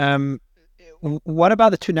Dan. What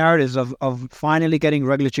about the two narratives of finally getting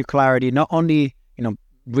regulatory clarity? Not only,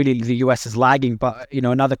 really the US is lagging, but, in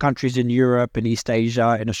other countries in Europe and East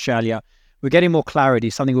Asia and Australia, we're getting more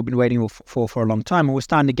clarity, something we've been waiting for a long time. And we're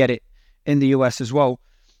starting to get it in the US as well.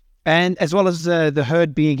 And as well as the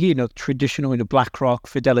herd being here, traditional, BlackRock,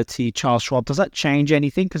 Fidelity, Charles Schwab. Does that change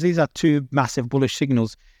anything? Because these are two massive bullish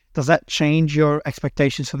signals. Does that change your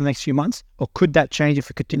expectations for the next few months? Or could that change if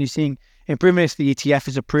we continue seeing improvements, if the ETF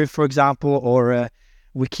is approved, for example, or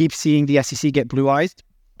we keep seeing the SEC get blue-eyed?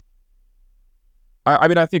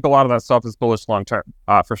 I think a lot of that stuff is bullish long-term,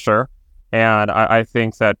 for sure. And I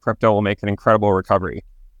think that crypto will make an incredible recovery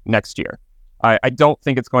next year. I don't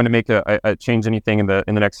think it's going to make a change anything in the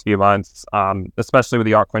next few months, especially with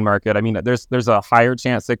the altcoin market. There's a higher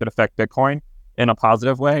chance it could affect Bitcoin in a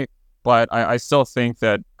positive way, but I still think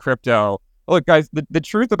that crypto. Look, guys, the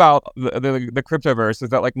truth about the cryptoverse is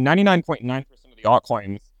that 99.9% of the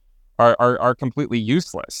altcoins are completely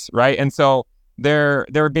useless, right? And so they're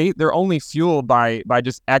only fueled by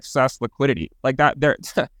just excess liquidity.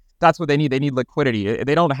 That's what they need. They need liquidity.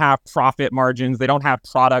 They don't have profit margins. They don't have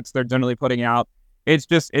products they're generally putting out. It's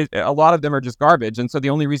just a lot of them are just garbage. And so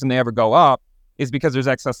the only reason they ever go up is because there's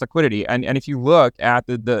excess liquidity. And if you look at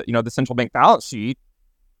the central bank balance sheet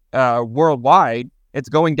worldwide, it's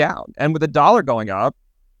going down. And with the dollar going up,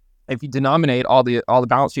 if you denominate all the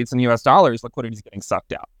balance sheets in US dollars, liquidity is getting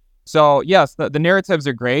sucked out. So yes, the narratives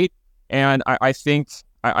are great, and I think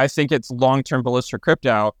it's long-term bullish for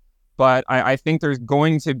crypto. But I think there's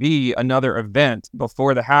going to be another event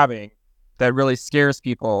before the halving that really scares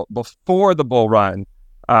people before the bull run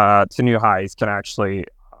to new highs can actually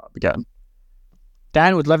begin.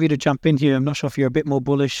 Dan, would love you to jump in here. I'm not sure if you're a bit more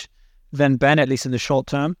bullish than Ben, at least in the short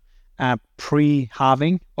term,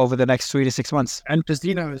 pre-halving over the next 3 to 6 months. And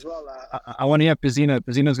Pizzino as well. I want to hear Pizzino.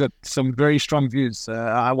 Pizzino's got some very strong views.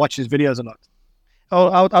 I watch his videos a lot.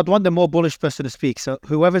 Oh, I'd want the more bullish person to speak. So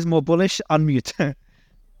whoever's more bullish, unmute. I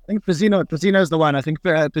think Pizzino's the one. I think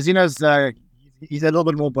Pizzino's he's a little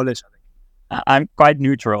bit more bullish, I think. I'm quite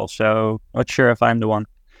neutral, so not sure if I'm the one.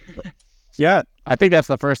 Yeah, I think that's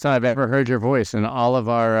the first time I've ever heard your voice in all of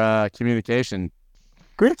our communication.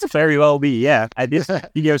 Could very well be, yeah. I did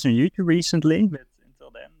videos on YouTube recently, but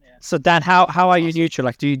until then, yeah. So Dan, how are you neutral?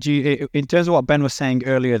 Like, do you in terms of what Ben was saying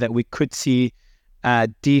earlier, that we could see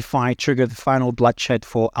DeFi trigger the final bloodshed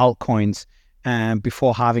for altcoins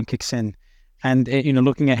before halving kicks in, and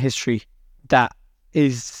looking at history, that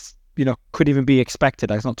is could even be expected.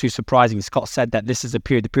 It's not too surprising. Scott said that this is the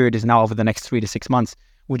period. The period is now over the next 3 to 6 months.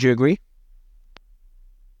 Would you agree?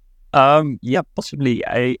 Yeah, possibly.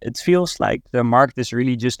 It feels like the market is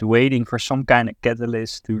really just waiting for some kind of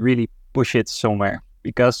catalyst to really push it somewhere.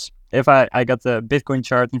 Because if I got the Bitcoin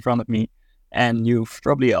chart in front of me, and you've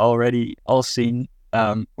probably already all seen,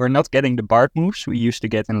 we're not getting the BART moves we used to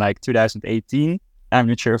get in like 2018. I'm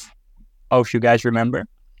not sure if all of you guys remember.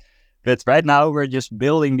 But right now we're just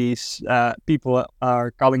building these, people are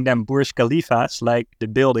calling them Burj Khalifas, like the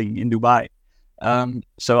building in Dubai.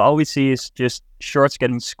 So all we see is just shorts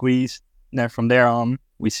getting squeezed. Then from there on,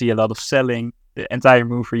 we see a lot of selling. The entire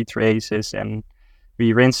move retraces and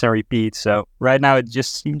we rinse and repeat. So right now it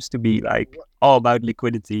just seems to be like all about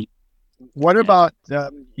liquidity. What about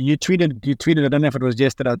you tweeted? I don't know if it was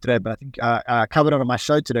yesterday or today, but I think I covered it on my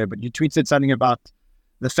show today. But you tweeted something about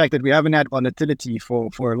the fact that we haven't had volatility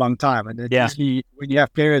for a long time, and that usually when you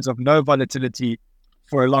have periods of no volatility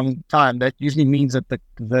for a long time, that usually means that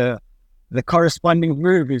the corresponding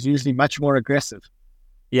move is usually much more aggressive.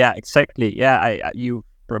 Yeah, exactly. Yeah, you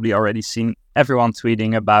probably already seen everyone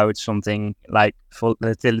tweeting about something like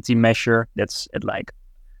volatility measure that's at like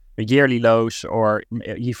yearly lows or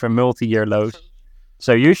even multi-year lows.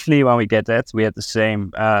 So usually when we get that, we had the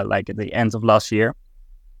same like at the end of last year.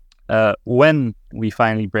 When we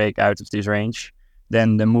finally break out of this range,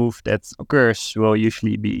 then the move that occurs will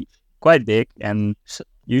usually be quite big and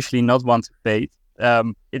usually not one to fade.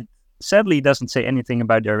 It sadly doesn't say anything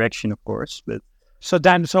about direction, of course, but so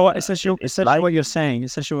Dan, essentially what you're saying,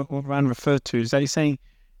 essentially what Ryan referred to, is that he's saying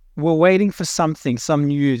we're waiting for something, some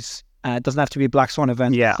news. It doesn't have to be a black swan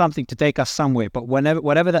event, something to take us somewhere. But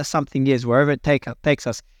whatever that something is, wherever it takes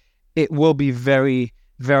us, it will be very,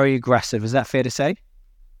 very aggressive. Is that fair to say?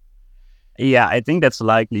 Yeah, I think that's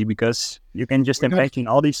likely because you can just imagine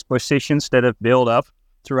all these positions that have built up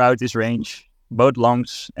throughout this range, both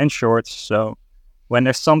longs and shorts. So when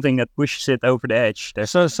there's something that pushes it over the edge, there's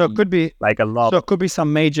so it could be like a lot. So it could be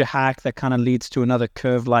some major hack that kind of leads to another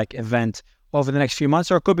curve-like event over the next few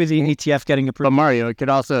months, or it could be the ETF getting approved. But Mario, it could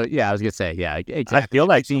also, I was gonna say, exactly. I feel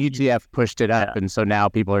like the ETF pushed it up, and so now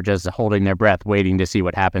people are just holding their breath, waiting to see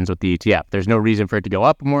what happens with the ETF. There's no reason for it to go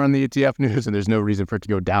up more on the ETF news, and there's no reason for it to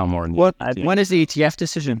go down more on the ETF. When is the ETF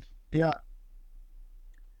decision? Yeah.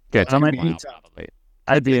 Good.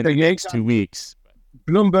 I'd be in the next 2 weeks.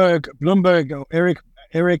 Bloomberg,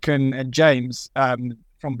 Eric and James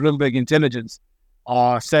from Bloomberg Intelligence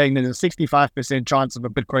are saying there's a 65% chance of a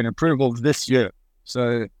Bitcoin approval this year.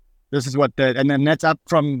 So this is what and then that's up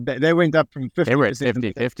from, they went up from 50%. They were at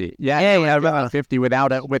 50-50. Yeah, 50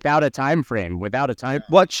 without a time frame,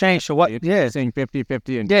 What changed? So what? Yeah, saying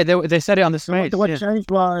 50-50. And they said it on the stage. What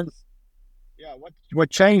changed was,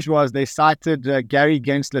 what changed was they cited Gary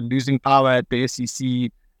Gensler losing power at the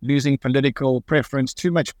SEC, losing political preference,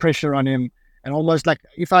 too much pressure on him, and almost like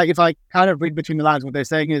if I kind of read between the lines, what they're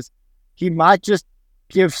saying is he might just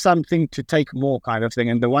give something to take more kind of thing.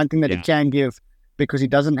 And the one thing that he can give, because he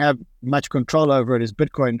doesn't have much control over it, is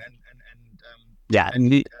Bitcoin.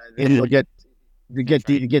 And he'll get the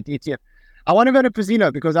ETF. I want to go to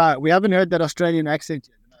Pizzino because we haven't heard that Australian accent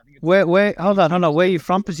yet. Where? Hold on. Where are you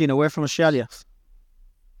from, Pizzino? Where from Australia?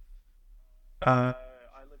 I live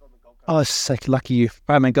on the Gold Coast. Oh, sick. Lucky you.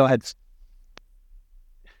 Right, man, go ahead.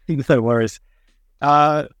 No worries.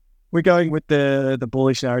 We're going with the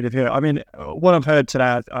bullish narrative here. I mean, what I've heard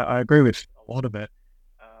today, I agree with a lot of it.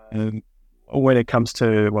 When it comes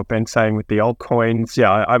to what Ben's saying with the altcoins,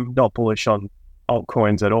 I'm not bullish on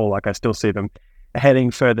altcoins at all. Like, I still see them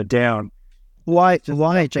heading further down. Why,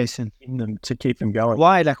 Jason? In them to keep them going.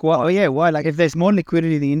 Why? Like, what? Oh, yeah. Why? Like, if there's more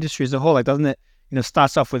liquidity in the industry as a whole, like, doesn't it?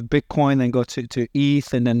 Starts off with Bitcoin, then go to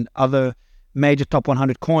ETH, and then other major top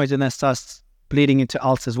 100 coins, and then starts bleeding into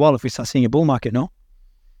alts as well. If we start seeing a bull market, no?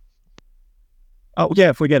 Oh, yeah,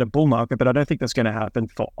 if we get a bull market, but I don't think that's going to happen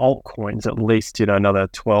for altcoins, at least, another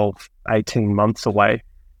 12, 18 months away.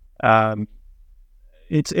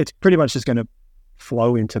 It's pretty much just going to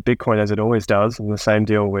flow into Bitcoin as it always does, and the same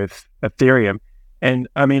deal with Ethereum. And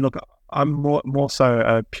I mean, look, I'm more so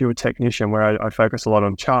a pure technician where I focus a lot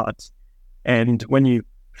on charts. And when you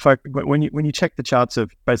check the charts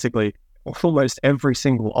of basically almost every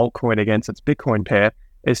single altcoin against its Bitcoin pair,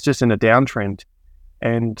 it's just in a downtrend.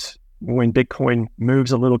 And when Bitcoin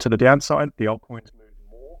moves a little to the downside, the altcoins move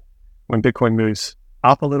more. When Bitcoin moves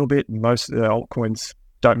up a little bit, most of the altcoins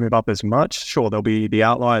don't move up as much. Sure, there'll be the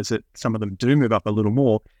outliers that some of them do move up a little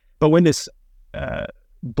more. But when this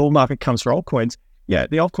bull market comes for altcoins, yeah,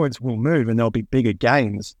 the altcoins will move and there'll be bigger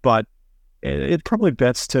gains. But it's probably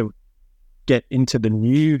best to get into the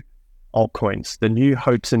new altcoins, the new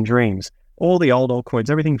hopes and dreams. All the old altcoins,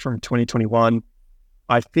 everything from 2021,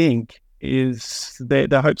 I think, is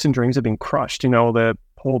the hopes and dreams have been crushed. The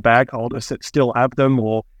poor bag holders that still have them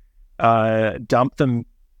or dumped them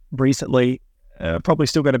recently probably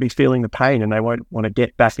still going to be feeling the pain, and they won't want to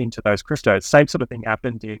get back into those cryptos. Same sort of thing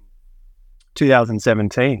happened in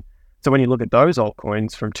 2017. So when you look at those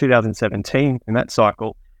altcoins from 2017 in that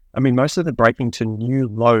cycle, I mean, most of them breaking to new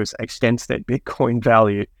lows against their Bitcoin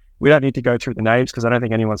value. We don't need to go through the names because I don't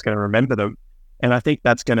think anyone's going to remember them. And I think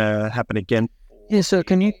that's going to happen again. Yeah, so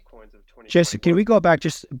Jesse, can we go back to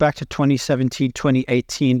 2017,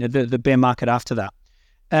 2018, the bear market after that?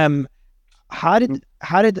 How did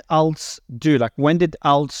alts do? Like, when did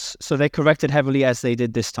alts, so they corrected heavily as they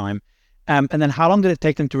did this time. And then how long did it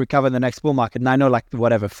take them to recover in the next bull market? And I know like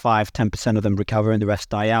whatever, 5-10% of them recover and the rest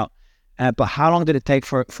die out. But how long did it take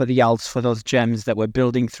for the alts, for those gems that were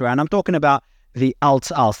building through? And I'm talking about the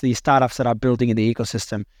alts, the startups that are building in the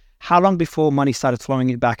ecosystem. How long before money started flowing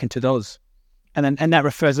it back into those? And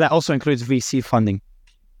that also includes VC funding.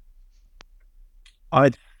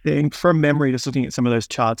 I think from memory, just looking at some of those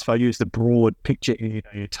charts, if I use the broad picture,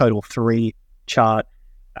 your total 3 chart,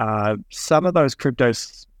 some of those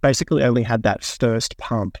cryptos basically only had that first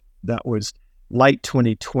pump that was late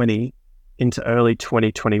 2020 into early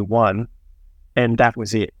 2021, and that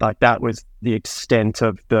was it. Like, that was the extent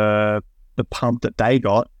of the pump that they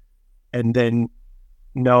got, and then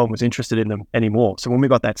no one was interested in them anymore. So when we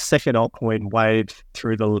got that second altcoin wave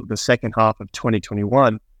through the second half of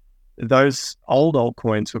 2021, those old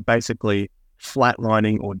altcoins were basically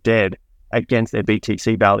flatlining or dead against their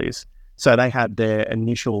BTC values. So they had their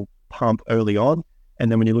initial pump early on,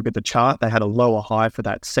 and then when you look at the chart, they had a lower high for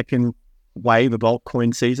that second wave of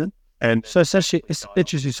altcoin season. And so essentially, it's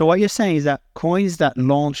interesting. So what you're saying is that coins that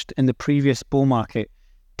launched in the previous bull market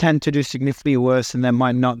tend to do significantly worse, and they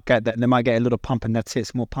might not get that. They might get a little pump, and that's it,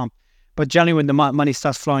 small pump. But generally, when the money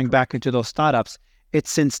starts flowing back into those startups,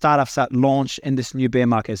 it's in startups that launch in this new bear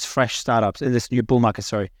market, as fresh startups, in this new bull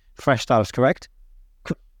market, fresh startups, correct?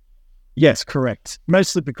 Yes, correct.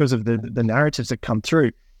 Mostly because of the narratives that come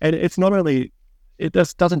through. And it's not only, it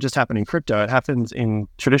doesn't just happen in crypto, it happens in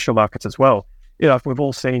traditional markets as well. We've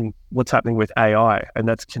all seen what's happening with AI, and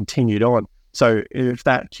that's continued on. So if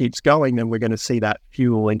that keeps going, then we're going to see that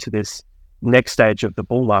fuel into this next stage of the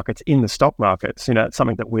bull markets in the stock markets. It's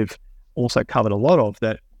something that we've also covered a lot of,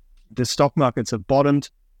 that the stock markets have bottomed,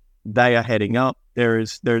 they are heading up.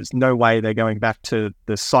 There's no way they're going back to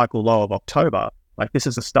the cycle low of October. Like, this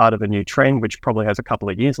is the start of a new trend, which probably has a couple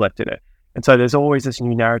of years left in it. And so there's always this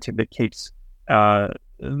new narrative that keeps,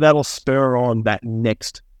 that'll spur on that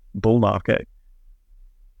next bull market.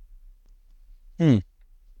 And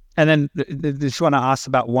then just want to ask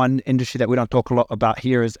about one industry that we don't talk a lot about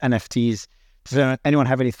here is NFTs. Does anyone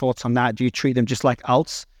have any thoughts on that? Do you treat them just like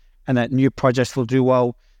alts, and that new projects will do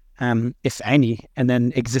well, if any, and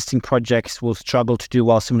then existing projects will struggle to do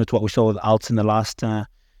well, similar to what we saw with alts in the last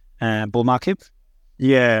bull market?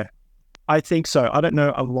 Yeah, I think so. I don't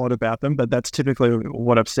know a lot about them, but that's typically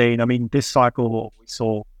what I've seen. I mean, this cycle we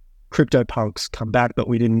saw CryptoPunks come back, but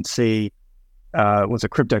we didn't see was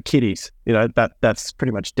it Crypto Kitties? That's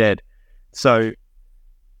pretty much dead. So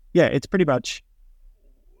yeah, it's pretty much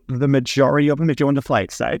the majority of them. If you want to play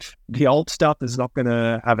it safe, the old stuff is not going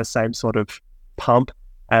to have the same sort of pump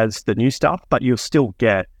as the new stuff, but you'll still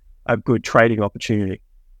get a good trading opportunity.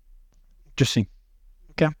 Interesting.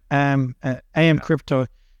 Okay. AM Crypto,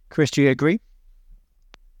 Chris, do you agree?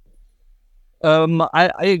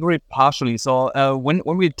 I agree partially. So when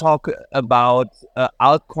we talk about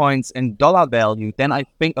altcoins and dollar value, then I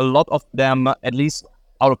think a lot of them, at least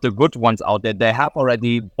out of the good ones out there, they have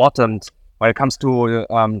already bottomed when it comes to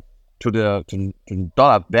the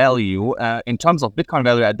dollar value. In terms of Bitcoin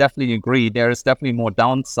value, I definitely agree. There is definitely more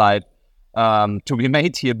downside to be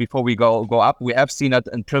made here before we go up. We have seen it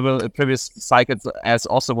in previous cycles, as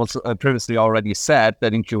also was previously already said,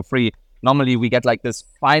 that in Q3 normally we get like this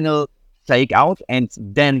final shake out, and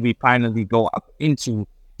then we finally go up into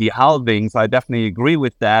the halving. So I definitely agree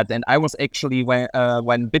with that. And I was actually when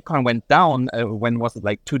Bitcoin went down, when was it,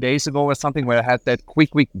 like 2 days ago or something, where I had that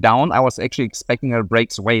quick week down, I was actually expecting it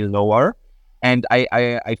breaks way lower. And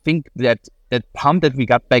I think that pump that we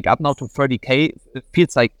got back up now to 30K, it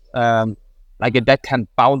feels like a dead can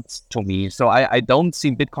bounce to me. So I don't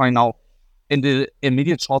see Bitcoin now in the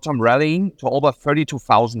immediate short term rallying to over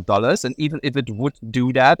 $32,000. And even if it would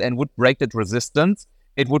do that and would break that resistance,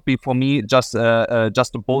 it would be for me just a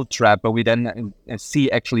bull trap, but we then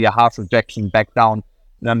see actually a half rejection back down,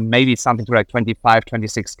 maybe something to like 25,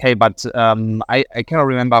 26K. But I cannot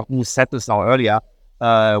remember who said this now earlier.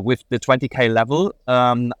 With the 20K level,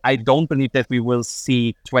 I don't believe that we will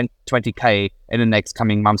see 20K in the next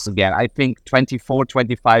coming months again. I think 24,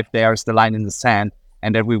 25, there is the line in the sand,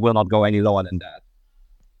 and that we will not go any lower than that.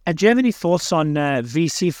 And do you have any thoughts on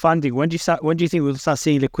VC funding? When do you think we'll start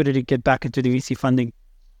seeing liquidity get back into the VC funding?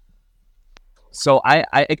 So I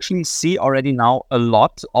actually see already now a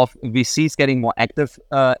lot of VCs getting more active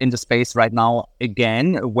in the space right now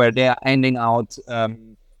again, where they are handing out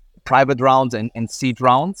private rounds and seed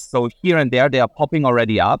rounds. So here and there, they are popping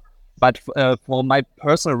already up. But for my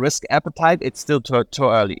personal risk appetite, it's still too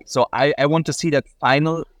early. So I want to see that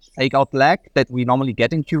final takeout leg that we normally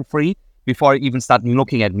get in Q3 before I even start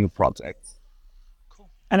looking at new projects.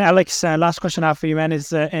 And Alex, last question I have for you, man,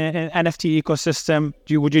 is an NFT ecosystem.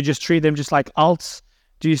 Would you just treat them just like alts?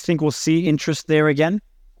 Do you think we'll see interest there again?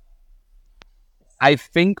 I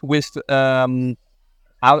think with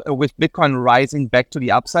Bitcoin rising back to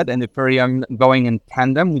the upside and Ethereum going in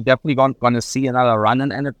tandem, we're definitely going to see another run in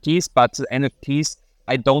NFTs. But NFTs,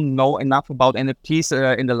 I don't know enough about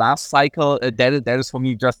NFTs in the last cycle. That is for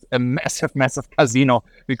me just a massive casino,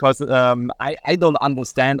 because I don't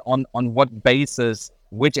understand on what basis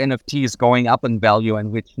which NFT is going up in value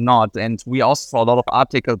and which not. And we also saw a lot of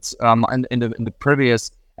articles in the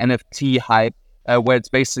previous NFT hype where it's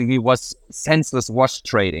basically was senseless wash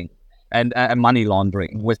trading and money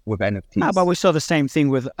laundering with NFTs. But we saw the same thing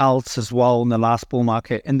with alts as well in the last bull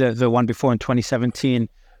market, in the one before in 2017,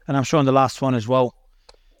 and I'm sure in the last one as well.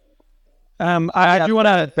 I do want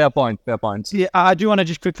to fair point. Yeah, I do want to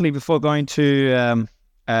just quickly, before going to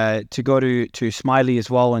go to Smiley as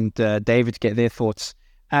well and David to get their thoughts.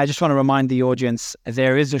 I just want to remind the audience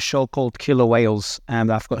there is a show called Killer Whales, and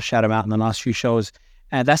I've got to shout them out in the last few shows.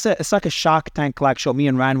 And it's like a Shark Tank like show. Me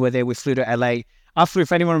and Ran were there. We flew to LA.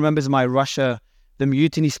 If anyone remembers my Russia, the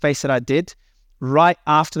Mutiny space that I did, right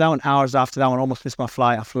after that one, hours after that one, almost missed my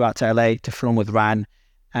flight. I flew out to LA to film with Ran,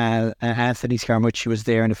 and Anthony Scaramucci was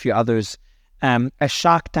there and a few others. A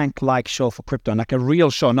Shark Tank like show for crypto, and like a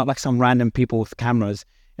real show, not like some random people with cameras.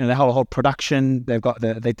 You know, the whole production.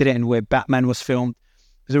 They did it in where Batman was filmed.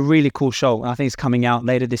 It was a really cool show. I think it's coming out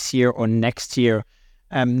later this year or next year.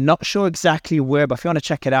 I'm not sure exactly where, but if you want to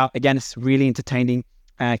check it out, again, it's really entertaining.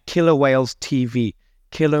 Killer Whales TV.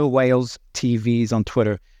 Killer Whales TV is on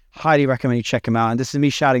Twitter. Highly recommend you check them out. And this is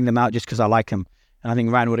me shouting them out just because I like them. And I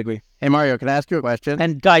think Ryan would agree. Hey, Mario, can I ask you a question?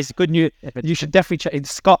 And guys, good news. You should definitely check.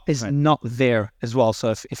 Scott is not there as well.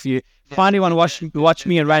 So if you finally want to watch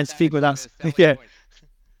me and Ryan speak with us, yeah.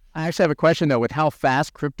 I actually have a question, though. With how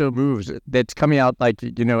fast crypto moves, that's coming out like,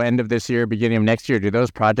 end of this year, beginning of next year, do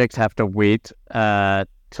those projects have to wait to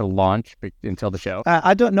launch until the show?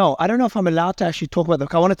 I don't know. I don't know if I'm allowed to actually talk about them.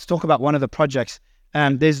 I wanted to talk about one of the projects.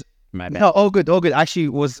 All good. Actually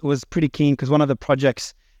was pretty keen because one of the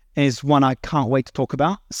projects is one I can't wait to talk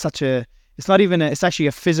about. It's actually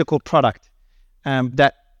a physical product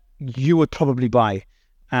that you would probably buy.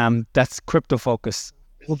 That's crypto focused.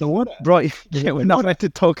 Well, the water, bro. Yeah, we're not meant to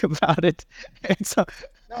talk about it.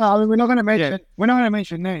 We're not going to mention. Yeah. We're not going to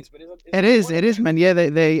mention names, but it is, man. Yeah,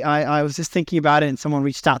 I was just thinking about it, and someone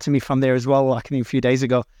reached out to me from there as well. I think a few days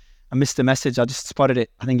ago. I missed the message. I just spotted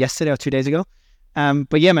it. I think yesterday or 2 days ago.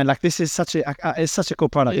 But yeah, man, like this is such a cool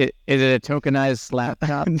product. Is it a tokenized slap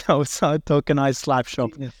shop? No, it's not a tokenized slap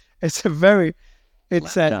shop. Yeah. It's you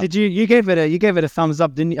gave it a thumbs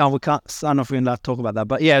up, didn't you? Oh, we can't. I don't know if we're allowed to talk about that,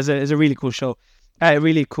 but yeah, it's a really cool show. A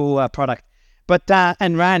really cool product. But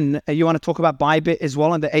and Ran, you want to talk about Bybit as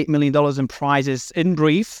well and the $8 million in prizes in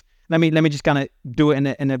brief. Let me just kind of do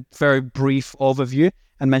it in a very brief overview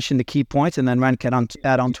and mention the key points, and then Ran can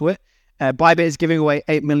add on to it. Bybit is giving away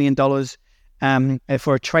 $8 million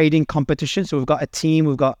for a trading competition. So we've got a team,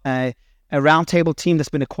 we've got a roundtable team that's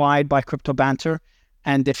been acquired by Crypto Banter.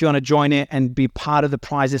 And if you want to join it and be part of the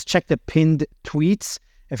prizes, check the pinned tweets.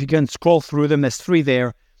 If you can scroll through them, there's 3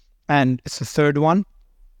 there. and it's the third one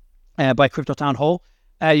by Crypto Town Hall.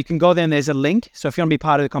 You can go there and there's a link. So if you want to be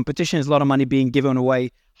part of the competition, there's a lot of money being given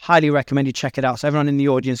away. Highly recommend you check it out. So everyone in the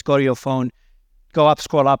audience, go to your phone, go up,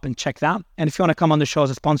 scroll up and check that. And if you want to come on the show as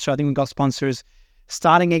a sponsor, I think we've got sponsors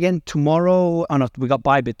starting again tomorrow. Oh no, we got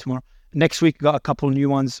Bybit tomorrow. Next week, we got a couple new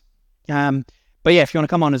ones. But yeah, if you want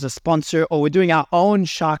to come on as a sponsor, or we're doing our own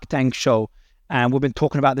Shark Tank show. And we've been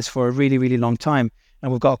talking about this for a really, really long time.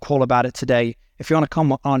 And we've got a call about it today. If you want to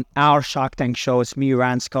come on our Shark Tank show, it's me,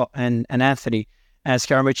 Rand, Scott, and Anthony. As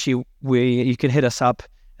Scaramucci, you can hit us up.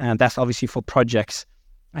 And that's obviously for projects.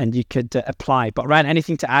 And you could apply. But Rand,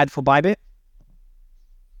 anything to add for Bybit?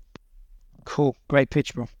 Cool. Great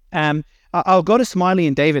pitch, bro. I'll go to Smiley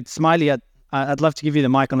and David. Smiley, I'd love to give you the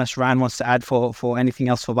mic unless Rand wants to add for anything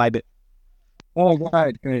else for Bybit. Oh,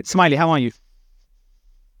 right. Great. Smiley, how are you?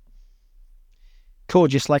 Cool,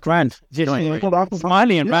 just like Rand.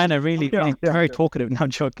 Smiley and Rand are really very talkative. No,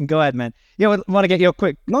 joking. Go ahead, man. Yeah, I want to get your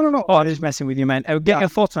quick. No. Oh, I'm just messing with you, man. Get your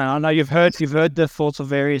thoughts, man. I know you've heard the thoughts of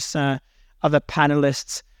various other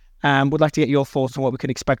panelists. Would like to get your thoughts on what we can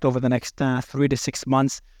expect over the next 3 to 6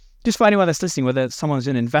 months. Just for anyone that's listening, whether someone's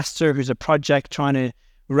an investor who's a project trying to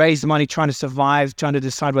raise money, trying to survive, trying to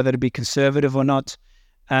decide whether to be conservative or not,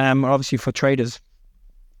 or obviously for traders.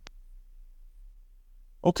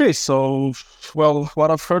 Okay, so, well,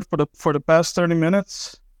 what I've heard for the past 30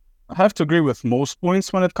 minutes, I have to agree with most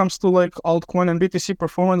points when it comes to like altcoin and BTC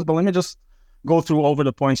performance, but let me just go through over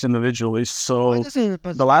the points individually. So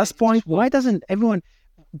the last point, why doesn't everyone,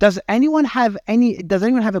 does anyone have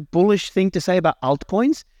a bullish thing to say about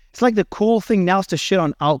altcoins? It's like the cool thing now is to shit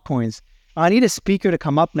on altcoins. I need a speaker to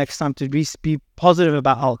come up next time to be positive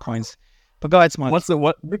about altcoins. But go ahead, Smart.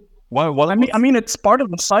 I mean, it's part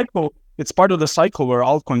of the cycle. It's part of the cycle where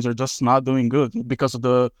altcoins are just not doing good because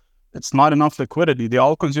of it's not enough liquidity. The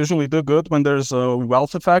altcoins usually do good when there's a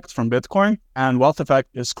wealth effect from Bitcoin, and wealth effect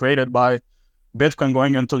is created by Bitcoin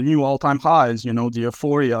going into new all-time highs. You know, the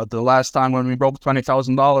euphoria, the last time when we broke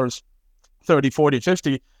 $20,000, 30, 40,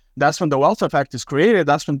 50, that's when the wealth effect is created.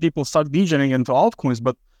 That's when people start degenerating into altcoins.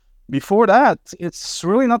 But before that, it's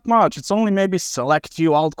really not much. It's only maybe select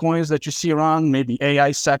few altcoins that you see around, maybe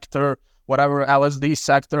AI sector, whatever, LSD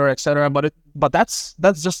sector, etc. But that's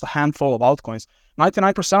just a handful of altcoins.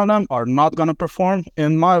 99% of them are not going to perform,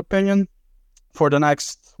 in my opinion, for the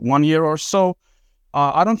next 1 year or so.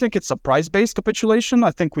 I don't think it's a price-based capitulation.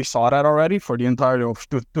 I think we saw that already for the entirety of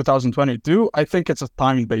 2022. I think it's a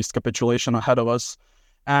time-based capitulation ahead of us.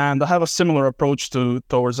 And I have a similar approach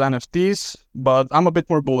towards NFTs, but I'm a bit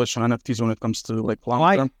more bullish on NFTs when it comes to like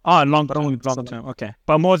long term. Oh, long term. Okay,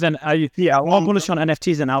 but more bullish on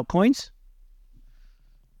NFTs than altcoins.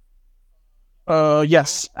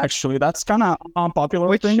 Yes, actually, that's kind of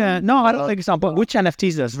unpopular. Thing. No, I don't think it's unpopular. Which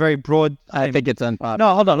NFTs? That's very broad. I think it's unpopular.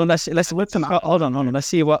 No, hold on. Hold on. Let's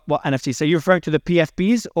see what NFTs. So you're referring to the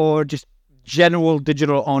PFPs or just general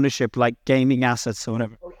digital ownership, like gaming assets or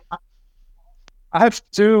whatever? I have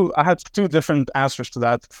two different answers to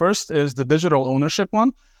that. First is the digital ownership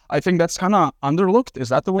one. I think that's kind of underlooked. Is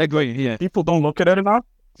that the way? I agree. Yeah. People don't look at it enough.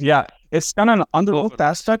 Yeah, it's kind of an underlooked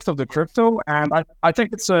aspect of the crypto, and I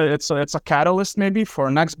think it's a catalyst maybe for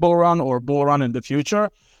a next bull run or bull run in the future,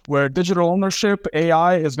 where digital ownership,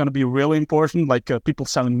 AI is going to be really important. Like people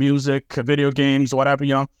selling music, video games, whatever.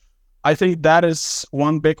 You know, I think that is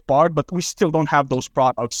one big part, but we still don't have those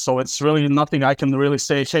products. So it's really nothing I can really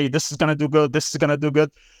say, hey, this is going to do good, this is going to do good.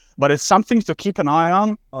 But it's something to keep an eye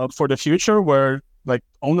on for the future where like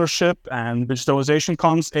ownership and digitalization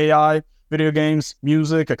comes, AI, video games,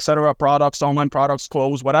 music, etc., products, online products,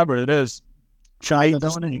 clothes, whatever it is. I think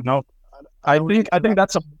that's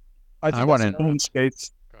a... I want to...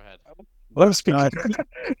 Skates. Go ahead. Let me speak.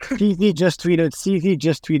 CZ just tweeted.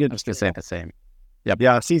 I was going to say the same. Yep.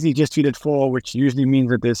 Yeah, CZ just tweeted 4, which usually means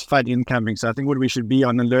that there's FUD incoming. So I think what we should be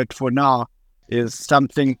on alert for now is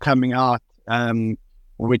something coming out,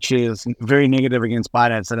 which is very negative against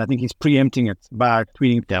Binance. And I think he's preempting it by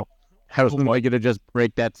tweeting. Yeah. How's the going to just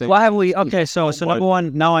break that thing? Why have we? Okay, so number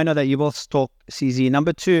one, now I know that you both talk CZ.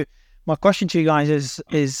 Number two, my question to you guys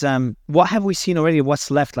is what have we seen already?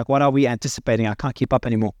 What's left? Like, what are we anticipating? I can't keep up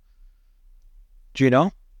anymore. Do you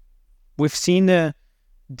know? We've seen the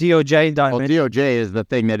DOJ indictment. Well, DOJ is the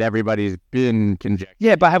thing that everybody's been conjecturing.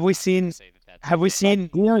 Yeah, but have we seen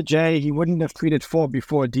DOJ? He wouldn't have tweeted 4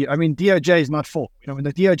 before. DOJ is not 4. You know, when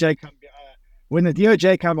the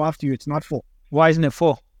DOJ come after you, it's not 4. Why isn't it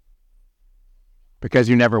 4? Because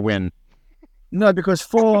you never win. No, because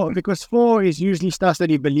 4 is usually stuff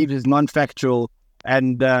that he believes is non-factual,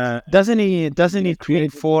 and doesn't he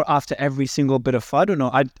create 4 after every single bit of FUD or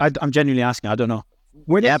no? I'm genuinely asking. I don't know.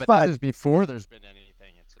 But this is before there's been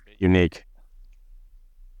anything. It's a bit unique.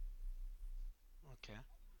 Okay.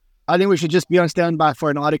 I think we should just be on standby for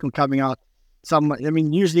an article coming out.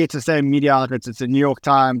 Usually it's the same media outlets. It's a New York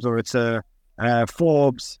Times or it's a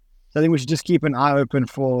Forbes. So I think we should just keep an eye open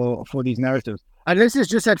for these narratives. And this is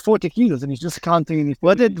just at 4 tequilas, and he's just counting.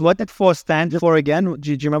 What did 4 stand for again?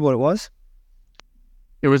 Do you remember what it was?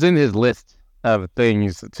 It was in his list of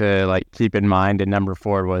things to like keep in mind, and number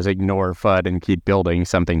 4 was ignore FUD and keep building,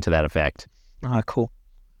 something to that effect. Ah, cool.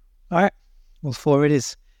 All right. Well, 4 it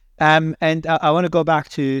is. And I want to go back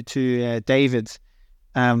to David.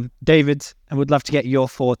 David, I would love to get your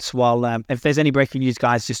thoughts while if there's any breaking news,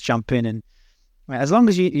 guys, just jump in. And as long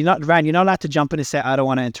as you're not allowed to jump in and say, I don't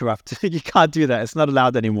want to interrupt. You can't do that. It's not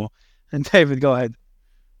allowed anymore. And David, go ahead.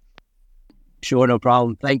 Sure, no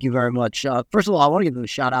problem. Thank you very much. First of all, I want to give them a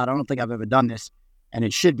shout out. I don't think I've ever done this, and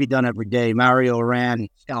it should be done every day. Mario, Rand,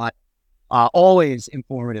 Scott, always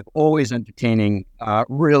informative, always entertaining,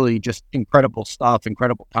 really just incredible stuff,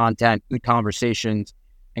 incredible content, good conversations,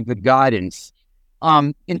 and good guidance.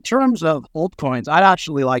 In terms of altcoins, I'd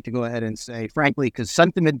actually like to go ahead and say, frankly, because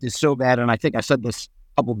sentiment is so bad, and I think I said this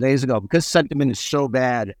a couple of days ago, because sentiment is so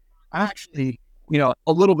bad, I'm actually, a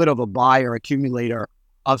little bit of a buyer, accumulator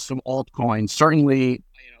of some altcoins. Certainly,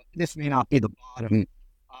 this may not be the bottom, and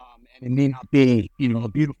it may not be, a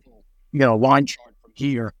beautiful, line chart from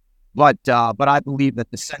here, but I believe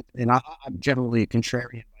that the sentiment, I'm generally a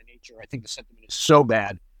contrarian by nature. I think the sentiment is so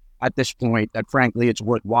bad at this point that, frankly, it's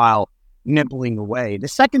worthwhile nibbling away. The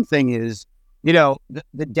second thing is, the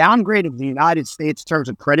downgrade of the United States in terms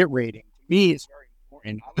of credit rating, to me, is very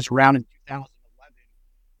important. I was around in 2011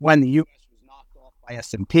 when the U.S. was knocked off by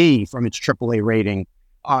S&P from its AAA rating.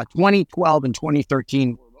 2012 and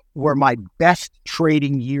 2013 were my best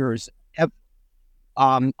trading years ever.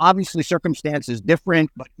 Obviously, circumstances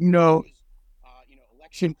different, but who knows?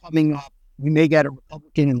 Election coming up, we may get a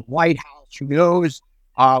Republican in the White House. Who knows?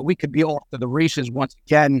 We could be off to the races once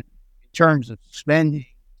again in terms of spending,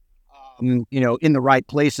 in the right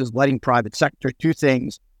places, letting private sector do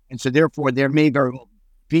things. And so therefore, there may very well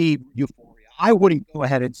be euphoria. I wouldn't go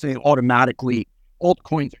ahead and say automatically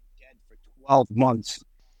altcoins are dead for 12 months.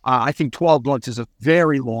 I think 12 months is a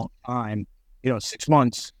very long time, 6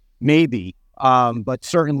 months maybe. But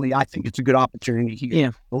certainly I think it's a good opportunity here.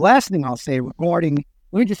 Yeah. The last thing I'll say regarding,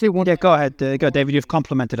 let me just say one. Yeah, go ahead. Go, David. You've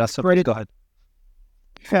complimented us. So go ahead.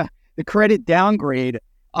 The credit downgrade,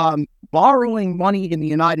 borrowing money in the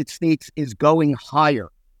United States is going higher.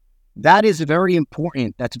 That is very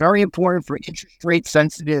important. That's very important for interest rate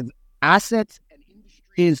sensitive assets and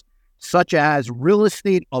industries such as real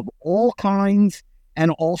estate of all kinds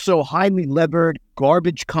and also highly levered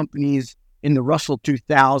garbage companies in the Russell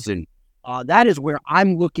 2000. That is where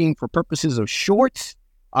I'm looking for purposes of shorts.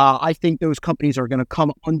 I think those companies are going to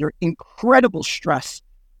come under incredible stress,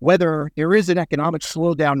 whether there is an economic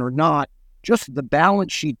slowdown or not. Just the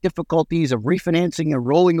balance sheet difficulties of refinancing and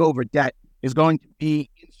rolling over debt is going to be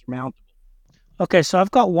insurmountable. Okay, so I've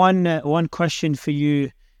got one question for you.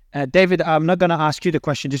 David, I'm not going to ask you the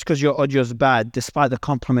question just because your audio is bad, despite the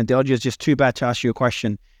compliment. The audio is just too bad to ask you a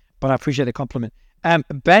question, but I appreciate the compliment.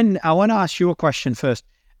 Ben, I want to ask you a question first.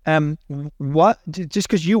 Just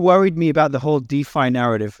because you worried me about the whole DeFi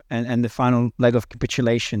narrative and the final leg of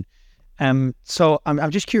capitulation. So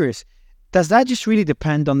I'm just curious, does that just really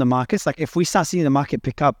depend on the markets? Like if we start seeing the market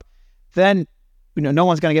pick up, then no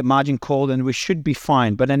one's going to get margin called and we should be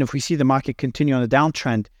fine. But then if we see the market continue on a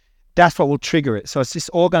downtrend, that's what will trigger it. So it's just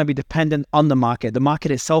all going to be dependent on the market. The market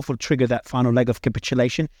itself will trigger that final leg of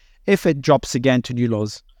capitulation if it drops again to new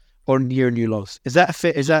lows or near new lows. Is that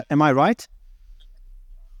fit? Am I right?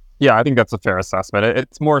 Yeah, I think that's a fair assessment.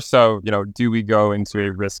 It's more so, do we go into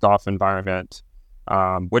a risk-off environment,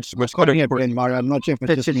 which could have... Mario, I'm not sure if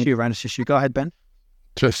it's just you, Rand. It's just you. Go ahead, Ben.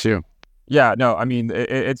 Just you. Yeah, no, I mean,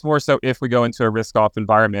 it's more so if we go into a risk-off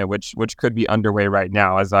environment, which could be underway right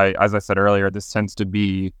now. As I said earlier, this tends to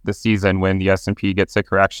be the season when the S&P gets a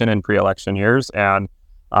correction in pre-election years, and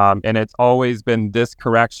it's always been this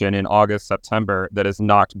correction in August, September that has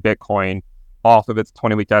knocked Bitcoin off of its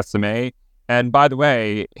 20-week SMA. And by the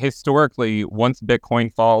way, historically, once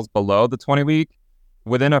Bitcoin falls below the 20-week,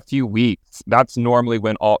 within a few weeks, that's normally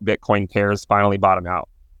when all Bitcoin pairs finally bottom out.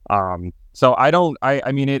 So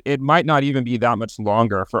I mean, it might not even be that much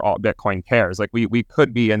longer for all Bitcoin pairs. Like we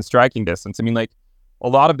could be in striking distance. I mean, like a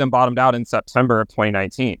lot of them bottomed out in September of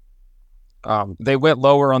 2019. They went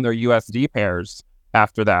lower on their USD pairs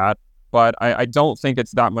after that, but I don't think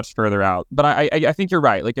it's that much further out. But I think you're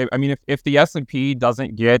right. Like, I mean, if the S&P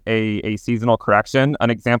doesn't get a seasonal correction, an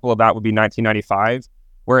example of that would be 1995,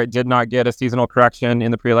 where it did not get a seasonal correction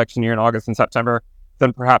in the pre-election year in August and September.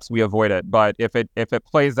 then perhaps we avoid it. But if it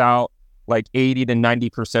plays out like 80 to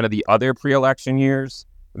 90% of the other pre-election years,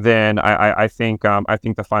 then I think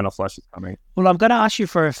the final flush is coming. Well, I'm going to ask you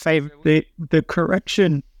for a favor. The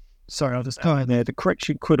correction, sorry, I'll just go in there. The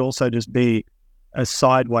correction could also just be a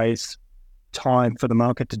sideways time for the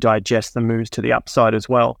market to digest the moves to the upside as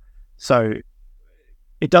well. So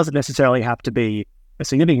it doesn't necessarily have to be a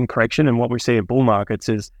significant correction. And what we see in bull markets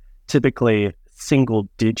is typically single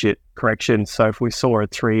digit correction. So if we saw a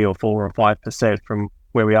 3 or 4 or 5% from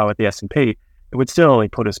where we are with the S&P, it would still only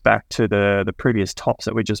put us back to the previous tops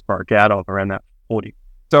that we just broke out of around that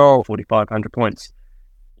 4,500 points.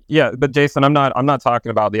 Yeah, but Jason, I'm not talking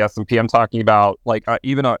about the S&P. I'm talking about like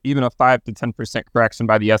even a 5 to 10% correction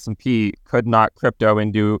by the S&P could knock crypto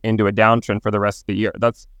into a downtrend for the rest of the year.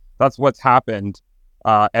 That's what's happened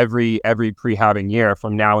every pre-halving year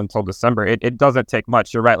from now until December. It doesn't take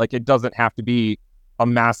much. You're right. Like it doesn't have to be a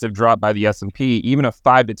massive drop by the S&P. Even a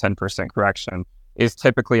 5 to 10% correction is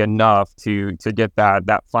typically enough to get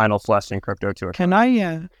that final flush in crypto to occur. Can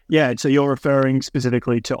I? Yeah. So you're referring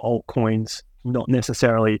specifically to altcoins, not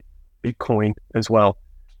necessarily Bitcoin as well.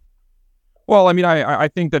 Well, I mean, I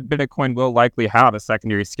think that Bitcoin will likely have a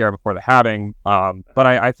secondary scare before the halving, but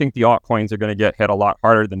I think the altcoins are going to get hit a lot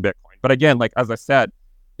harder than Bitcoin. But again, like as I said,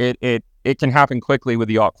 it can happen quickly with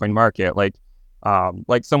the altcoin market. Like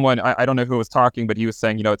someone, I don't know who was talking, but he was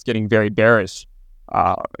saying, it's getting very bearish,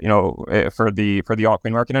 for the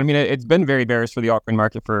altcoin market. I mean, it's been very bearish for the altcoin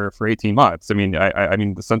market for 18 months. I mean, I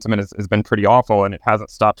mean, the sentiment has been pretty awful, and it hasn't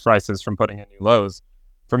stopped prices from putting in new lows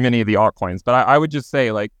for many of the altcoins. But I would just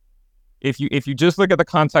say, like, if you just look at the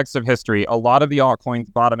context of history, a lot of the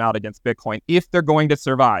altcoins bottom out against Bitcoin if they're going to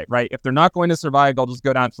survive, right? If they're not going to survive, they'll just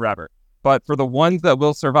go down forever. But for the ones that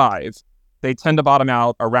will survive, they tend to bottom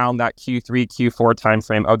out around that Q3, Q4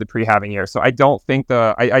 timeframe of the pre-halving year. So I don't think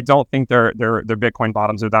their Bitcoin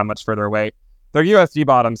bottoms are that much further away. Their USD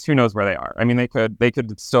bottoms, who knows where they are? I mean, they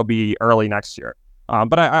could still be early next year.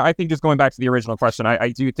 But I think just going back to the original question, I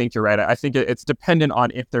do think you're right. I think it's dependent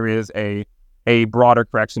on if there is a broader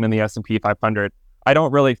correction in the S&P 500. I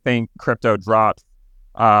don't really think crypto drops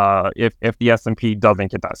if the S&P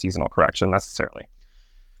doesn't get that seasonal correction necessarily.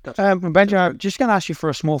 Benjamin, I'm just going to ask you for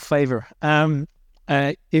a small favor.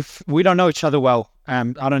 If we don't know each other well, I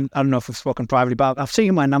don't know if we've spoken privately, but I've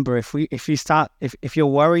seen my number. If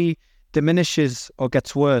your worry diminishes or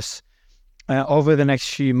gets worse over the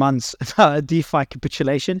next few months about a DeFi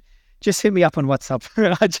capitulation, just hit me up on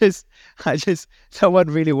WhatsApp. I just someone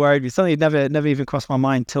really worried me. Something never even crossed my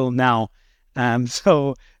mind till now.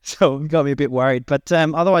 So it got me a bit worried. But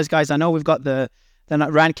otherwise, guys, I know we've got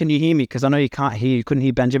Rand, can you hear me? Because I know you can't hear. You couldn't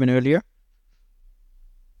hear Benjamin earlier.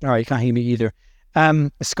 All right, you can't hear me either.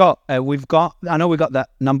 Scott, I know we got that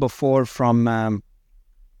number 4 from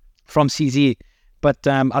CZ, but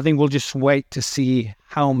I think we'll just wait to see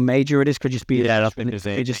how major it is. Could just be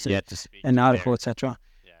an article, etc.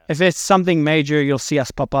 Yeah. If it's something major, you'll see us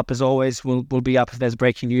pop up as always. We'll be up if there's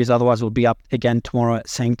breaking news. Otherwise, we'll be up again tomorrow at the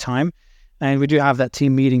same time. And we do have that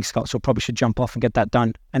team meeting, Scott, so probably should jump off and get that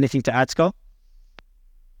done. Anything to add, Scott?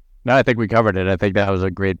 No, I think we covered it. I think that was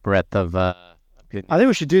a great breadth of. I think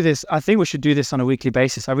we should do this. I think we should do this on a weekly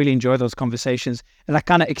basis. I really enjoy those conversations, and I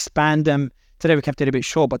kind of expand them. Today we kept it a bit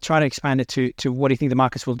short, but try to expand it to what do you think the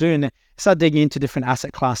markets will do, and start digging into different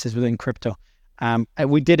asset classes within crypto.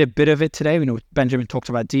 We did a bit of it today. Benjamin talked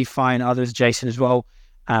about DeFi and others. Jason as well.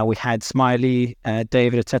 We had Smiley,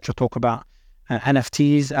 David, etc. talk about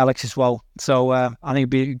NFTs. Alex as well. So I think it'd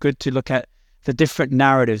be good to look at the different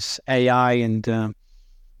narratives, AI and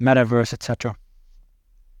metaverse, etc.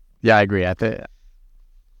 Yeah, I agree.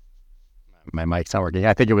 My mic's not working.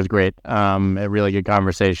 I think it was great. A really good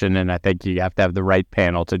conversation, and I think you have to have the right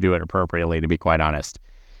panel to do it appropriately, to be quite honest.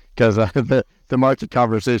 Because the market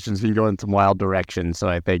conversations can go in some wild directions, so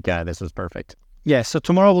I think this was perfect. Yeah, so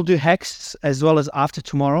tomorrow we'll do Hex, as well as after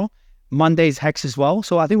tomorrow. Monday's Hex as well.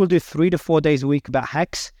 So I think we'll do 3 to 4 days a week about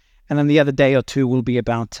Hex, and then the other day or two will be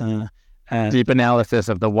about... deep analysis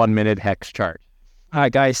of the 1-minute Hex chart. All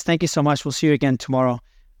right, guys. Thank you so much. We'll see you again tomorrow,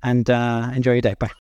 and enjoy your day. Bye.